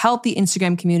joining her healthy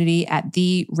Instagram community at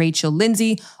The Rachel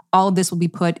Lindsay. All of this will be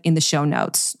put in the show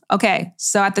notes. Okay,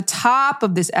 so at the top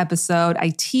of this episode,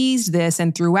 I teased this,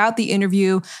 and throughout the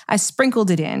interview, I sprinkled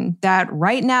it in that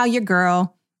right now your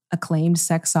girl, acclaimed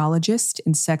sexologist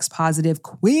and sex positive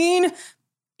queen,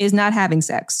 is not having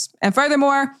sex. And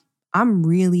furthermore, I'm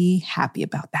really happy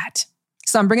about that.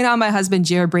 So I'm bringing on my husband,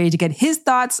 Jared Brady, to get his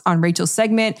thoughts on Rachel's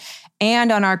segment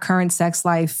and on our current sex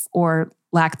life, or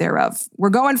lack thereof. We're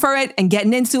going for it and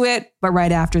getting into it, but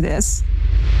right after this.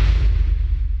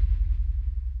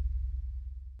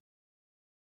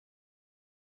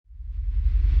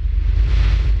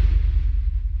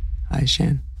 Hi,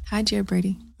 Shan. Hi, Jared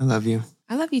Brady. I love you.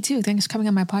 I love you too. Thanks for coming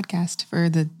on my podcast for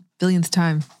the billionth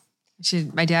time.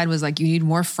 My dad was like, you need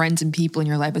more friends and people in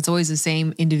your life. It's always the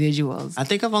same individuals. I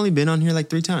think I've only been on here like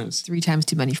 3 times. 3 times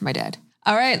too many for my dad.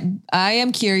 All right. I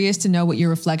am curious to know what your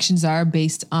reflections are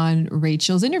based on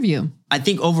Rachel's interview. I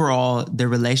think overall, their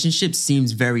relationship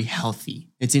seems very healthy.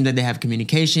 It seems like they have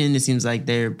communication. It seems like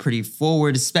they're pretty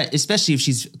forward, especially if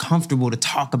she's comfortable to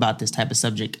talk about this type of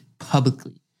subject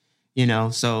publicly. You know,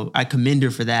 so I commend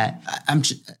her for that.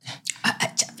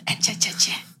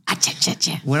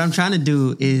 What I'm trying to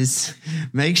do is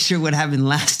make sure what happened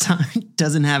last time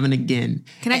doesn't happen again.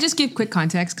 Can I just give quick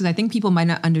context? Because I think people might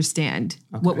not understand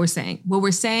what we're saying. What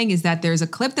we're saying is that there's a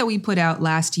clip that we put out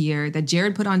last year that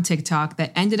Jared put on TikTok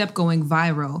that ended up going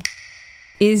viral.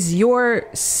 Is your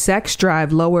sex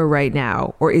drive lower right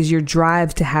now? Or is your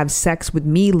drive to have sex with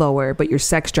me lower, but your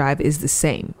sex drive is the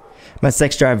same? My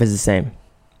sex drive is the same,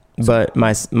 but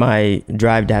my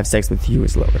drive to have sex with you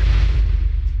is lower.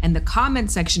 And the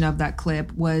comment section of that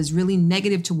clip was really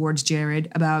negative towards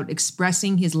Jared about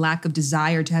expressing his lack of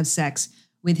desire to have sex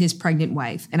with his pregnant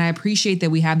wife. And I appreciate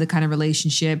that we have the kind of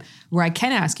relationship where I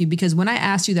can ask you, because when I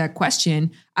asked you that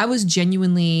question, I was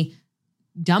genuinely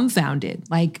dumbfounded.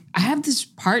 Like, I have this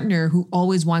partner who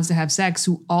always wants to have sex,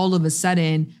 who all of a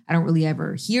sudden, I don't really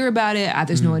ever hear about it.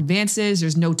 There's no advances.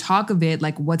 There's no talk of it.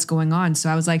 Like, what's going on? So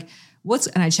I was like,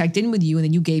 and I checked in with you, and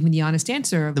then you gave me the honest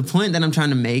answer. The point that I'm trying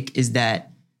to make is that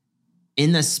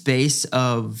in the space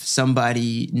of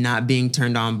somebody not being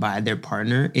turned on by their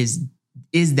partner, is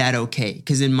that okay?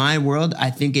 Because in my world,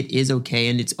 I think it is okay,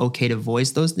 and it's okay to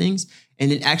voice those things.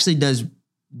 And it actually does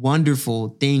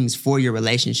wonderful things for your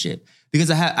relationship. Because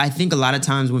I think a lot of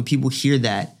times when people hear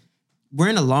that, we're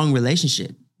in a long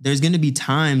relationship. There's going to be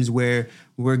times where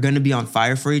we're going to be on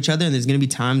fire for each other, and there's going to be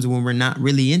times when we're not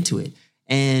really into it.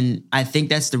 And I think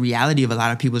that's the reality of a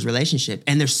lot of people's relationship.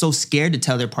 And they're so scared to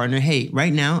tell their partner, hey,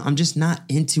 right now, I'm just not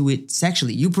into it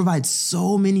sexually. You provide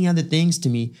so many other things to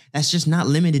me that's just not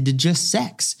limited to just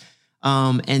sex.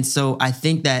 And so I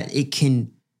think that it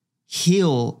can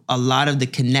heal a lot of the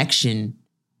connection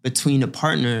between a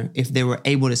partner if they were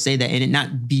able to say that and it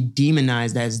not be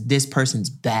demonized as this person's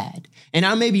bad. And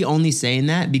I may be only saying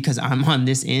that because I'm on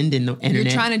this end in the internet.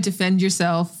 You're trying to defend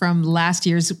yourself from last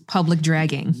year's public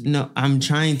dragging. No, I'm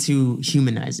trying to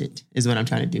humanize it is what I'm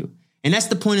trying to do. And that's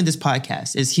the point of this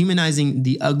podcast, is humanizing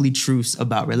the ugly truths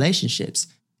about relationships.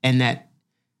 And that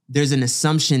there's an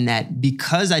assumption that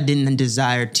because I didn't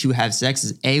desire to have sex,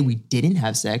 is A, we didn't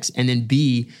have sex. And then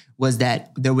B, was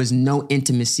that there was no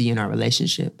intimacy in our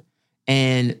relationship.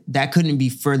 And that couldn't be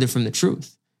further from the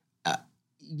truth.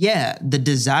 yeah, the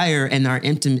desire and our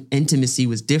intimacy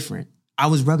was different. I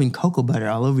was rubbing cocoa butter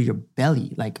all over your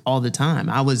belly, like all the time.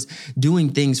 I was doing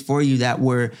things for you that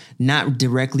were not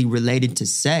directly related to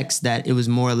sex, that it was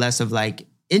more or less of like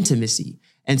intimacy.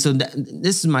 And so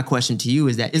this is my question to you,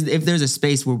 is that if there's a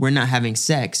space where we're not having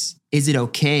sex, is it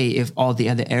okay if all the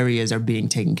other areas are being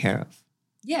taken care of?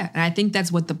 Yeah. And I think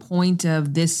that's what the point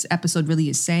of this episode really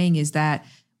is saying, is that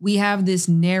we have this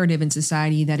narrative in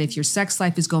society that if your sex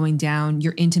life is going down,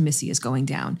 your intimacy is going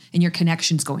down and your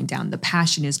connection's going down, the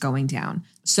passion is going down.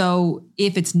 So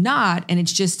if it's not, and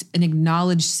it's just an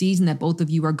acknowledged season that both of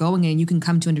you are going in, you can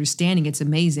come to understanding, it's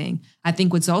amazing. I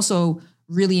think what's also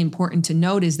really important to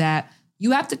note is that you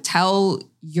have to tell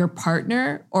your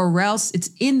partner, or else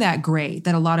it's in that gray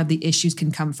that a lot of the issues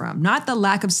can come from. Not the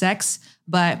lack of sex,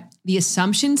 but the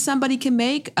assumptions somebody can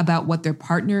make about what their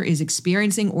partner is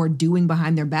experiencing or doing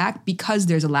behind their back because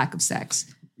there's a lack of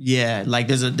sex. Yeah, like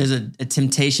there's a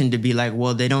temptation to be like,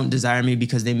 well, they don't desire me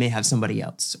because they may have somebody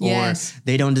else. Yes. Or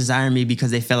they don't desire me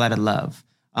because they fell out of love.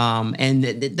 And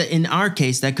in our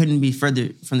case, that couldn't be further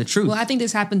from the truth. Well, I think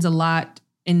this happens a lot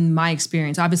in my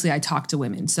experience. Obviously, I talk to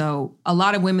women. So a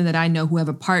lot of women that I know who have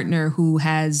a partner who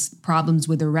has problems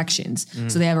with erections.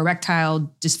 So they have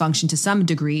erectile dysfunction to some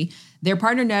degree. Their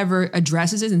partner never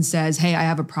addresses it and says, hey, I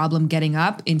have a problem getting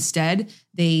up. Instead,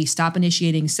 they stop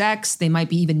initiating sex. They might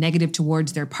be even negative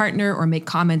towards their partner or make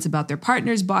comments about their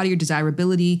partner's body or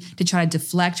desirability to try to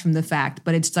deflect from the fact.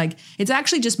 But it's like, it's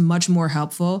actually just much more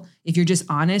helpful if you're just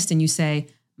honest and you say,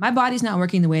 my body's not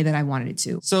working the way that I wanted it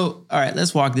to. So, all right,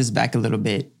 let's walk this back a little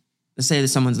bit. Let's say that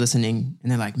someone's listening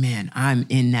and they're like, man, I'm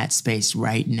in that space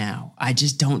right now. I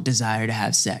just don't desire to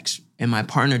have sex, and my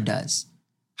partner does.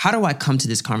 How do I come to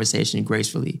this conversation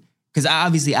gracefully? Because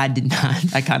obviously I did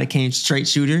not. I kind of came straight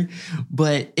shooter.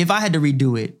 But if I had to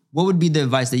redo it, what would be the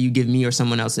advice that you give me or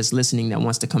someone else that's listening that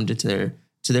wants to come to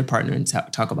their partner and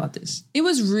talk about this? It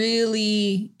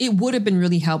would have been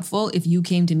really helpful if you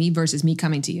came to me versus me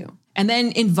coming to you. And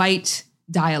then invite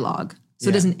dialogue so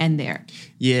it doesn't end there.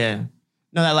 Yeah.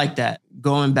 No, I like that.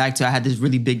 Going back to, I had this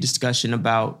really big discussion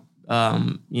about,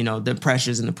 the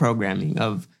pressures and the programming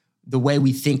of the way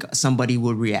we think somebody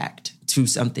will react to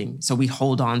something. So we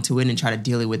hold on to it and try to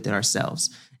deal with it ourselves.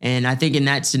 And I think in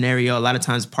that scenario, a lot of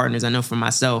times partners, I know for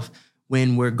myself,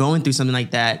 when we're going through something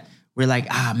like that, we're like,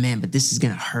 man, but this is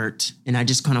going to hurt. And I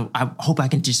hope I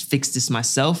can just fix this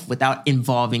myself without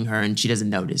involving her and she doesn't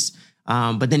notice.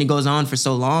 But then it goes on for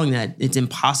so long that it's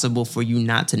impossible for you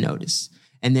not to notice.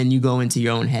 And then you go into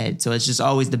your own head. So it's just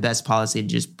always the best policy to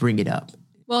just bring it up.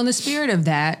 Well, in the spirit of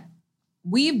that,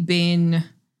 we've been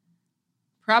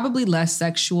probably less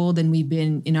sexual than we've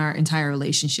been in our entire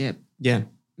relationship. Yeah.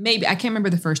 Maybe. I can't remember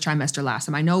the first trimester last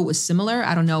time. I know it was similar.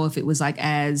 I don't know if it was like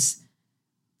as,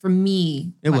 for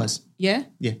me. It was. Yeah?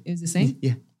 Yeah. It was the same?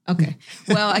 Yeah. Okay.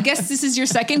 Well, I guess this is your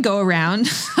second go around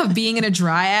of being in a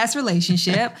dry ass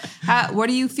relationship. What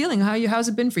are you feeling? How's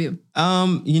it been for you?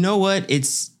 You know what?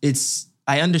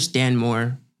 I understand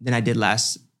more than I did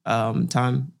last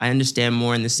time. I understand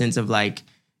more in the sense of like,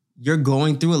 you're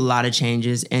going through a lot of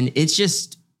changes and it's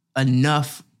just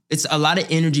enough. It's a lot of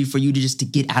energy for you to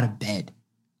get out of bed.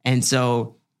 And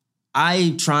so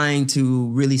I trying to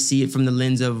really see it from the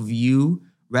lens of you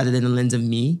rather than the lens of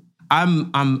me.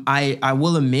 I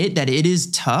will admit that it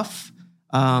is tough,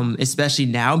 especially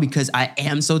now because I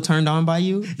am so turned on by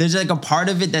you. There's like a part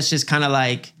of it that's just kind of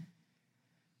like,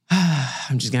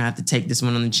 I'm just going to have to take this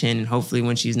one on the chin. And hopefully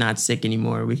when she's not sick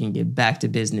anymore, we can get back to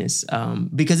business.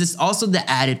 Because it's also the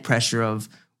added pressure of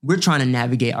we're trying to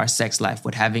navigate our sex life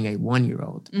with having a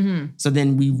 1-year-old. Mm-hmm. So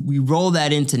then we roll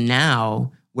that into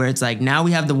now where it's like, now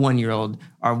we have the 1-year-old.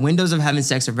 Our windows of having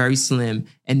sex are very slim.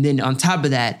 And then on top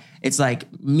of that, it's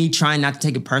like me trying not to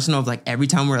take it personal of like every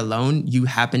time we're alone, you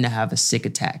happen to have a sick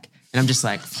attack. And I'm just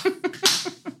like,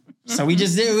 so we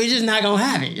just not gonna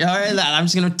have it. All right, I'm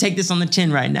just gonna take this on the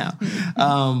chin right now.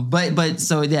 But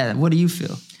so yeah, what do you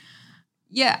feel?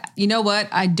 Yeah, you know what?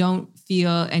 I don't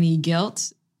feel any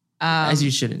guilt. As you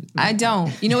shouldn't. I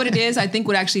don't. You know what it is? I think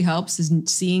what actually helps is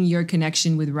seeing your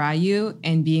connection with Ryu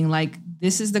and being like,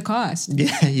 this is the cost.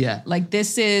 Yeah. Like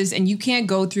this is, and you can't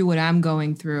go through what I'm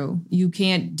going through. You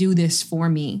can't do this for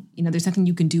me. You know, there's nothing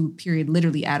you can do, period,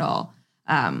 literally at all.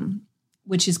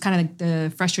 Which is kind of like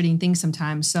the frustrating thing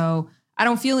sometimes. So I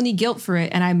don't feel any guilt for it.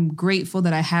 And I'm grateful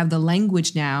that I have the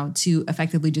language now to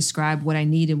effectively describe what I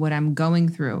need and what I'm going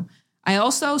through. I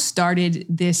also started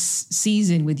this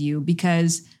season with you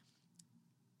because,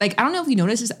 like, I don't know if you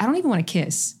noticed this, I don't even want to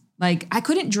kiss. Like, I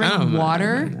couldn't drink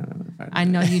water. I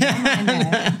know you don't mind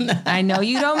that. I know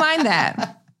you don't mind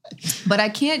that. but I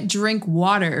can't drink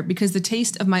water because the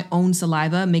taste of my own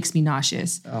saliva makes me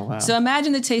nauseous. Oh, wow. So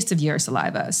imagine the taste of your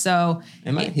saliva. So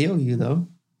it might heal you, though.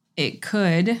 It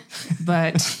could,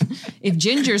 but if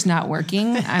ginger's not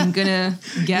working, I'm going to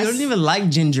guess. You don't even like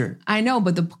ginger. I know,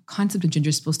 but the concept of ginger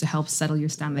is supposed to help settle your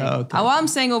stomach. Oh, okay. All I'm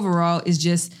saying overall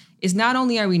is not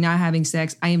only are we not having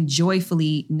sex, I am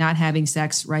joyfully not having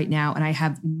sex right now, and I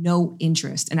have no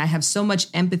interest. And I have so much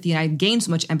empathy, and I gained so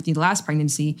much empathy in the last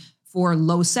pregnancy for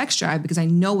low sex drive because I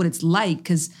know what it's like,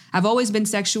 because I've always been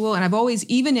sexual, and I've always,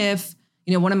 even if,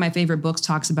 one of my favorite books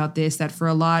talks about this, that for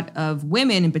a lot of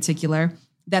women in particular,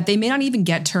 that they may not even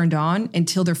get turned on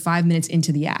until they're 5 minutes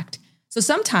into the act. So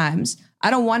sometimes I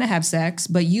don't want to have sex,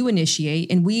 but you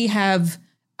initiate, and we have,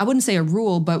 I wouldn't say a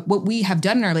rule, but what we have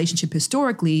done in our relationship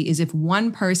historically is if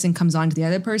one person comes on to the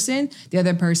other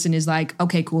person is like,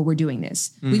 okay, cool, we're doing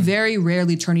this. We very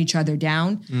rarely turn each other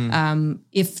down,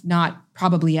 if not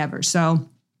probably ever. So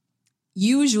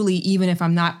usually, even if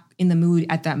I'm not in the mood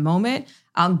at that moment,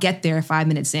 I'll get there 5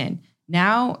 minutes in.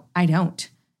 Now I don't.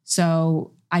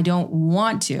 So I don't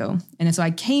want to. And so I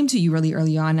came to you really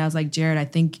early on and I was like, Jared, I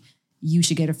think you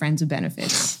should get a friends with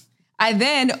benefits. I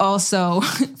then also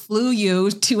flew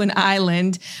you to an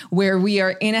island where we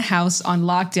are in a house on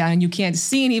lockdown and you can't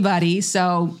see anybody.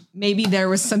 So maybe there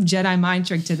was some Jedi mind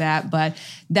trick to that, but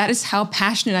that is how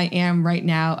passionate I am right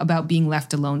now about being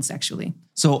left alone sexually.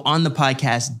 So on the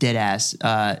podcast,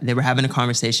 Deadass, they were having a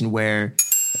conversation where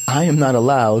I am not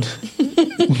allowed,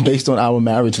 based on our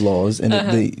marriage laws and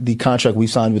the contract we've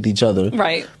signed with each other,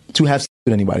 right, to have sex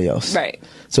with anybody else. Right.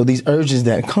 So these urges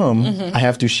that come, I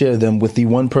have to share them with the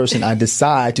one person I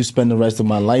decide to spend the rest of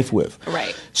my life with.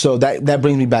 Right. So that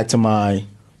brings me back to my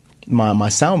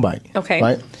soundbite. Okay.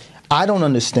 Right. I don't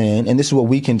understand, and this is what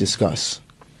we can discuss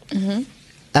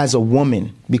as a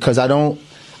woman, because I don't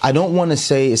want to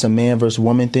say it's a man versus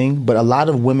woman thing, but a lot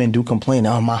of women do complain,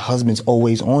 oh, my husband's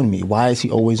always on me. Why is he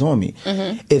always on me?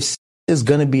 If is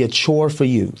going to be a chore for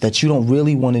you that you don't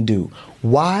really want to do,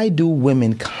 why do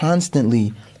women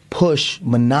constantly push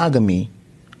monogamy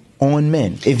on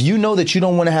men? If you know that you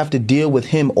don't want to have to deal with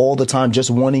him all the time just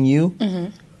wanting you,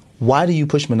 why do you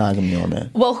push monogamy on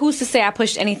men? Well, who's to say I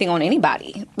pushed anything on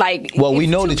anybody? Well, we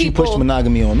know that you pushed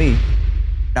monogamy on me.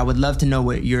 I would love to know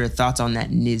what your thoughts on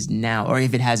that is now, or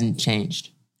if it hasn't changed.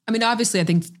 I mean, obviously, I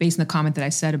think based on the comment that I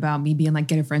said about me being like,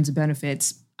 get a friends with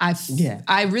benefits,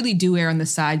 I really do err on the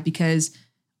side, because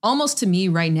almost to me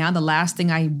right now, the last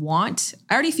thing I want,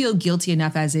 I already feel guilty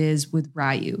enough as is with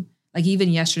Ryu. Like even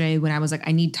yesterday when I was like,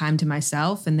 I need time to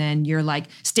myself. And then you're like,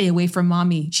 stay away from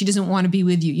mommy. She doesn't want to be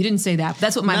with you. You didn't say that. But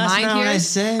that's what my mind hears. What I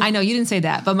said. I know you didn't say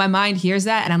that, but my mind hears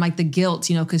that. And I'm like, the guilt,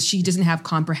 because she doesn't have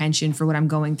comprehension for what I'm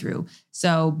going through.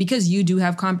 So because you do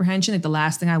have comprehension, like the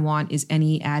last thing I want is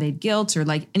any added guilt or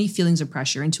like any feelings of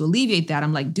pressure. And to alleviate that,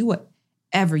 I'm like, do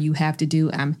whatever you have to do.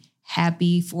 I'm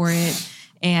happy for it.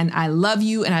 And I love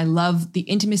you and I love the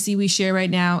intimacy we share right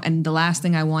now. And the last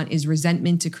thing I want is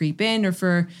resentment to creep in or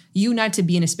for you not to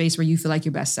be in a space where you feel like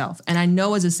your best self. And I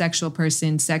know as a sexual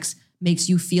person, sex makes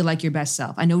you feel like your best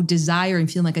self. I know desire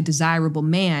and feeling like a desirable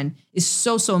man is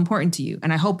so, so important to you.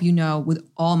 And I hope you know with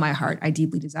all my heart, I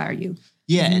deeply desire you.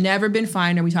 Yeah. You've never been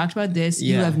finer. We talked about this.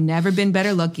 Yeah. You have never been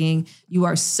better looking. You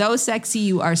are so sexy.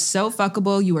 You are so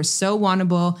fuckable. You are so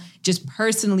wantable. Just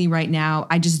personally right now,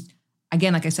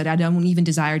 again, like I said, I don't even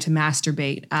desire to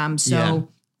masturbate.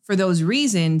 For those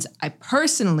reasons, I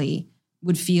personally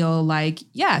would feel like,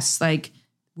 yes, like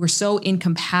we're so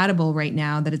incompatible right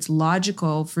now that it's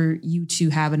logical for you to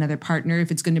have another partner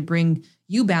if it's going to bring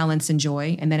you balance and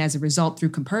joy. And then as a result, through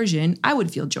compersion, I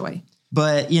would feel joy.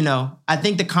 But, I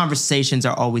think the conversations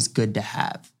are always good to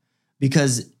have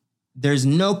because there's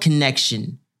no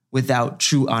connection without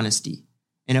true honesty.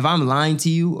 And if I'm lying to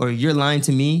you or you're lying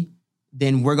to me,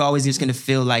 then we're always just going to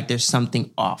feel like there's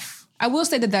something off. I will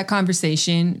say that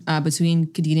conversation between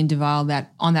Khadeen and Duval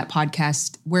on that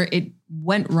podcast where it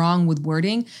went wrong with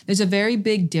wording, there's a very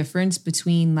big difference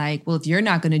between like, well, if you're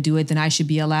not going to do it, then I should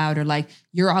be allowed, or like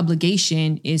your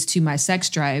obligation is to my sex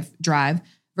drive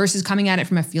versus coming at it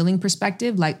from a feeling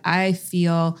perspective. Like I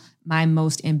feel my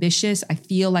most ambitious. I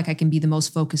feel like I can be the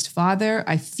most focused father.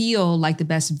 I feel like the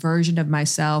best version of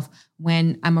myself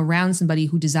when I'm around somebody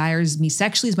who desires me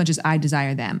sexually as much as I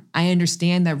desire them. I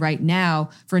understand that right now,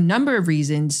 for a number of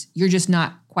reasons, you're just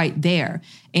not quite there.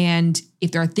 And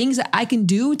if there are things that I can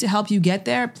do to help you get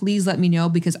there, please let me know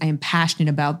because I am passionate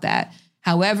about that.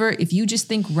 However, if you just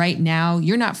think right now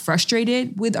you're not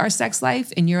frustrated with our sex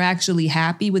life and you're actually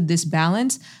happy with this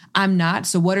balance, I'm not.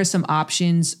 So what are some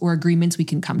options or agreements we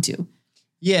can come to?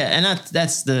 Yeah, and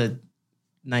that's the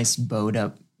nice bowed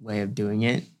up way of doing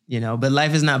it. but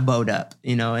life is not bowed up,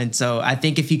 and so I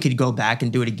think if he could go back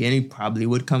and do it again, he probably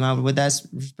would come out with that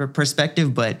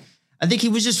perspective, but I think he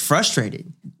was just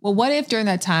frustrated. Well, what if during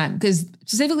that time, because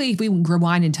specifically if we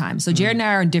rewind in time, so Jared and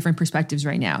I are in different perspectives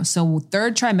right now. So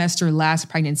 3rd trimester, last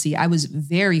pregnancy, I was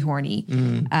very horny.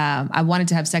 I wanted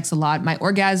to have sex a lot. My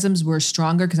orgasms were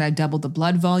stronger because I doubled the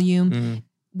blood volume.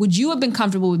 Would you have been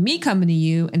comfortable with me coming to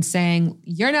you and saying,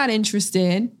 you're not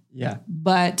interested,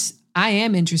 but I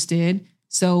am interested.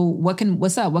 So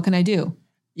what's up? What can I do?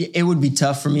 It would be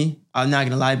tough for me. I'm not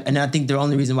gonna lie, and I think the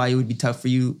only reason why it would be tough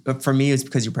for me is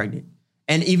because you're pregnant.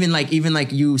 And even like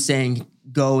you saying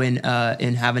go and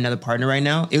have another partner right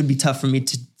now, it would be tough for me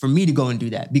to go and do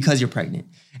that because you're pregnant.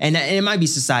 And it might be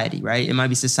society, right? It might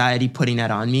be society putting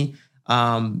that on me.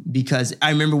 Because I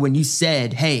remember when you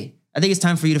said, "Hey, I think it's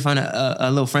time for you to find a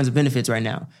little friends with benefits right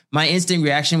now." My instant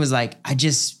reaction was like, I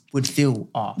just would feel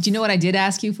off. Do you know what I did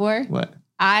ask you for? What?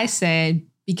 I said,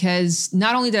 because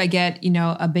not only did I get,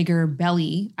 a bigger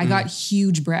belly, I got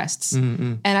huge breasts.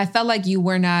 And I felt like you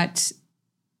were not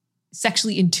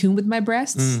sexually in tune with my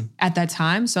breasts at that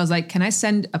time. So I was like, can I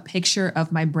send a picture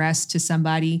of my breasts to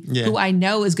somebody who I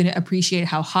know is going to appreciate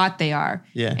how hot they are?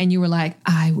 Yeah. And you were like,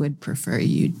 I would prefer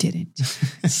you didn't.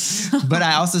 But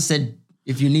I also said,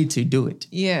 if you need to, do it.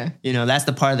 Yeah. That's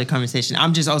the part of the conversation.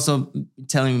 I'm just also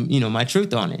telling, my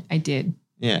truth on it. I did.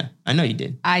 Yeah, I know you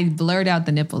did. I blurred out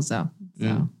the nipples though.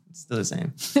 So. It's still the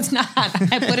same. It's not.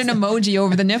 I put an emoji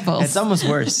over the nipples. It's almost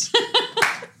worse.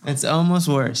 It's almost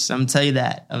worse. I'm telling you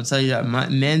that.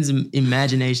 Men's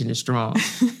imagination is strong.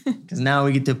 Because now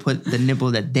we get to put the nipple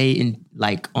that they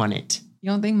like on it. You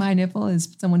don't think my nipple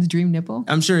is someone's dream nipple?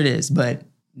 I'm sure it is, but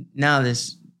now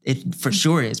it for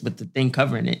sure is, with the thing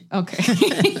covering it.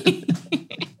 Okay.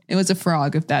 It was a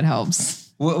frog, if that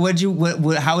helps. How would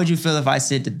you feel if I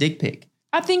sent a dick pic?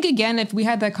 I think, again, if we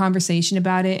had that conversation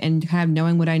about it and kind of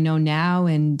knowing what I know now,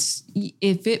 and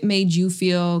if it made you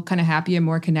feel kind of happier,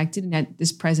 more connected, and at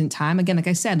this present time, again, like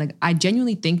I said, I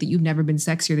genuinely think that you've never been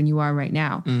sexier than you are right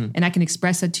now. And I can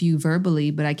express that to you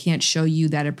verbally, but I can't show you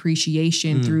that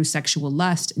appreciation through sexual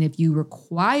lust. And if you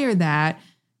require that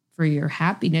for your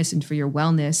happiness and for your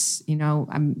wellness,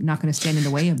 I'm not going to stand in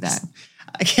the way of that.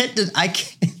 I can't.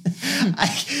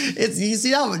 You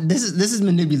see how this is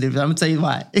manipulative. I'm gonna tell you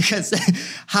why. Because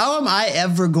how am I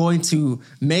ever going to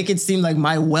make it seem like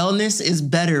my wellness is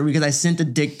better because I sent a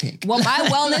dick pic? Well, my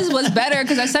wellness was better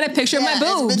because I sent a picture of my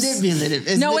boobs. It's manipulative.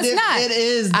 It's not. It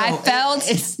is. I felt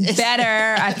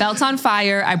better. I felt on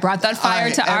fire. I brought that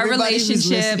fire to our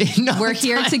relationship. We're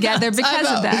here together because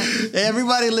of that.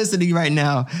 Everybody listening right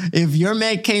now, if your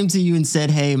man came to you and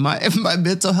said, "Hey, if my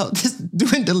mental health is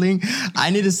dwindling, I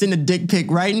need to send a dick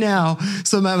pic right now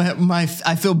so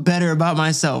I feel better about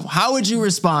myself," how would you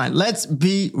respond? Let's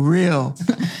be real.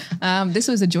 This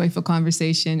was a joyful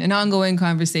conversation, an ongoing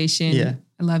conversation. Yeah.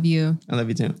 I love you. I love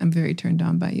you too. I'm very turned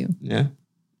on by you. Yeah.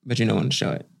 But you don't want to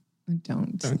show it. I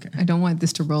don't. Okay. I don't want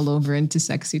this to roll over into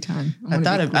sexy time.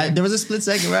 There was a split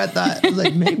second where I thought,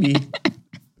 like, maybe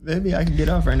I can get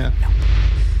off right now.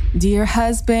 Dear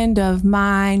husband of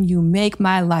mine, you make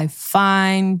my life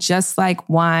fine. Just like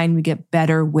wine, we get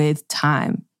better with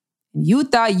time. You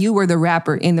thought you were the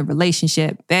rapper in the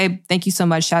relationship. Babe, thank you so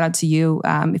much. Shout out to you.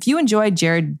 If you enjoyed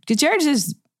Jared, because Jared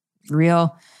is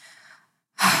real.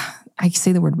 I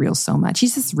say the word real so much.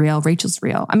 He's just real. Rachel's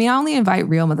real. I only invite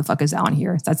real motherfuckers on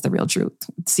here. That's the real truth.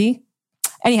 See?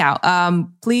 Anyhow,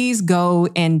 please go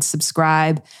and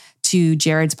subscribe to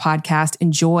Jared's podcast.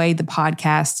 Enjoy the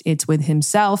podcast. It's with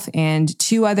himself and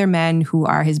 2 other men who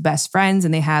are his best friends,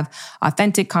 and they have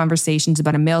authentic conversations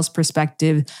about a male's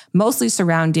perspective, mostly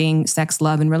surrounding sex,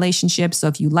 love, and relationships. So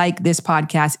if you like this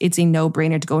podcast, it's a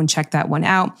no-brainer to go and check that one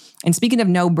out. And speaking of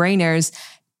no-brainers,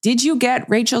 did you get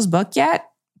Rachel's book yet?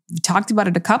 We've talked about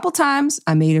it a couple times.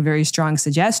 I made a very strong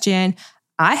suggestion.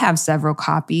 I have several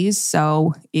copies.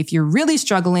 So if you're really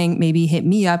struggling, maybe hit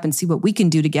me up and see what we can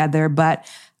do together. But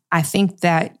I think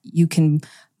that you can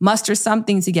muster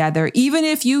something together, even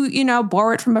if you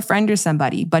borrow it from a friend or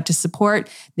somebody, but to support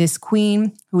this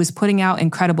queen who is putting out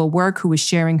incredible work, who is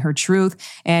sharing her truth,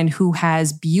 and who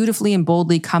has beautifully and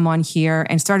boldly come on here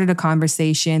and started a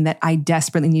conversation that I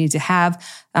desperately needed to have.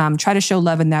 Try to show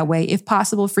love in that way, if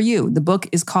possible for you. The book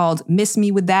is called Miss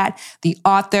Me With That. The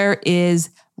author is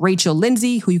Rachel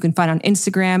Lindsay, who you can find on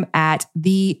Instagram at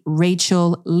 @the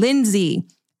Rachel Lindsay.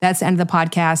 That's the end of the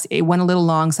podcast. It went a little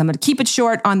long, so I'm going to keep it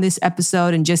short on this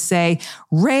episode and just say,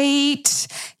 rate.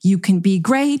 You can be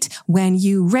great when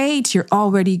you rate. You're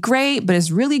already great, but it's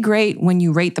really great when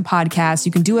you rate the podcast.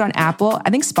 You can do it on Apple.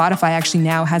 I think Spotify actually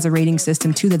now has a rating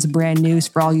system too that's brand new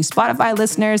for all you Spotify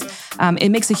listeners. It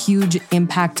makes a huge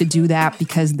impact to do that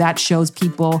because that shows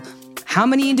people how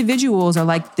many individuals are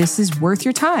like, this is worth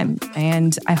your time.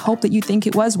 And I hope that you think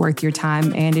it was worth your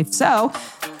time. And if so,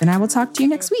 then I will talk to you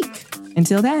next week.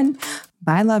 Until then,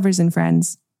 bye, lovers and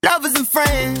friends. Lovers and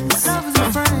friends.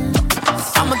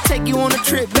 I'ma take you on a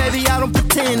trip, baby. I don't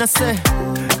pretend. I said,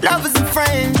 lovers and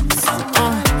friends.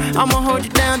 I'ma hold you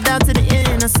down to the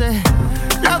end. I said,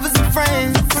 lovers and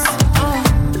friends.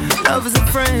 Lovers and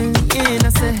friends. Yeah, and I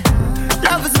said,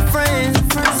 lovers and friends.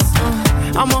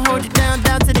 I'ma hold you down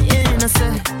to the end. I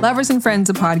said, Lovers and Friends,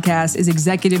 a podcast, is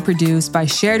executive produced by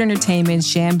Shared Entertainment's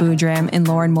Shan Boudram and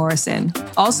Lauren Morrison.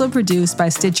 Also produced by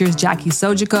Stitcher's Jackie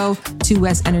Sojiko, 2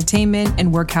 West Entertainment,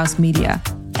 and Workhouse Media.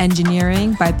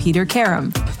 Engineering by Peter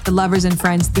Karam. The Lovers and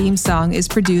Friends theme song is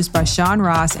produced by Sean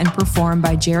Ross and performed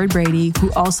by Jared Brady,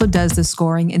 who also does the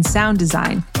scoring and sound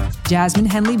design. Jasmine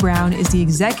Henley Brown is the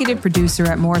executive producer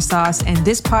at More Sauce, and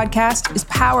this podcast is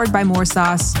powered by More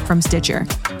Sauce from Stitcher.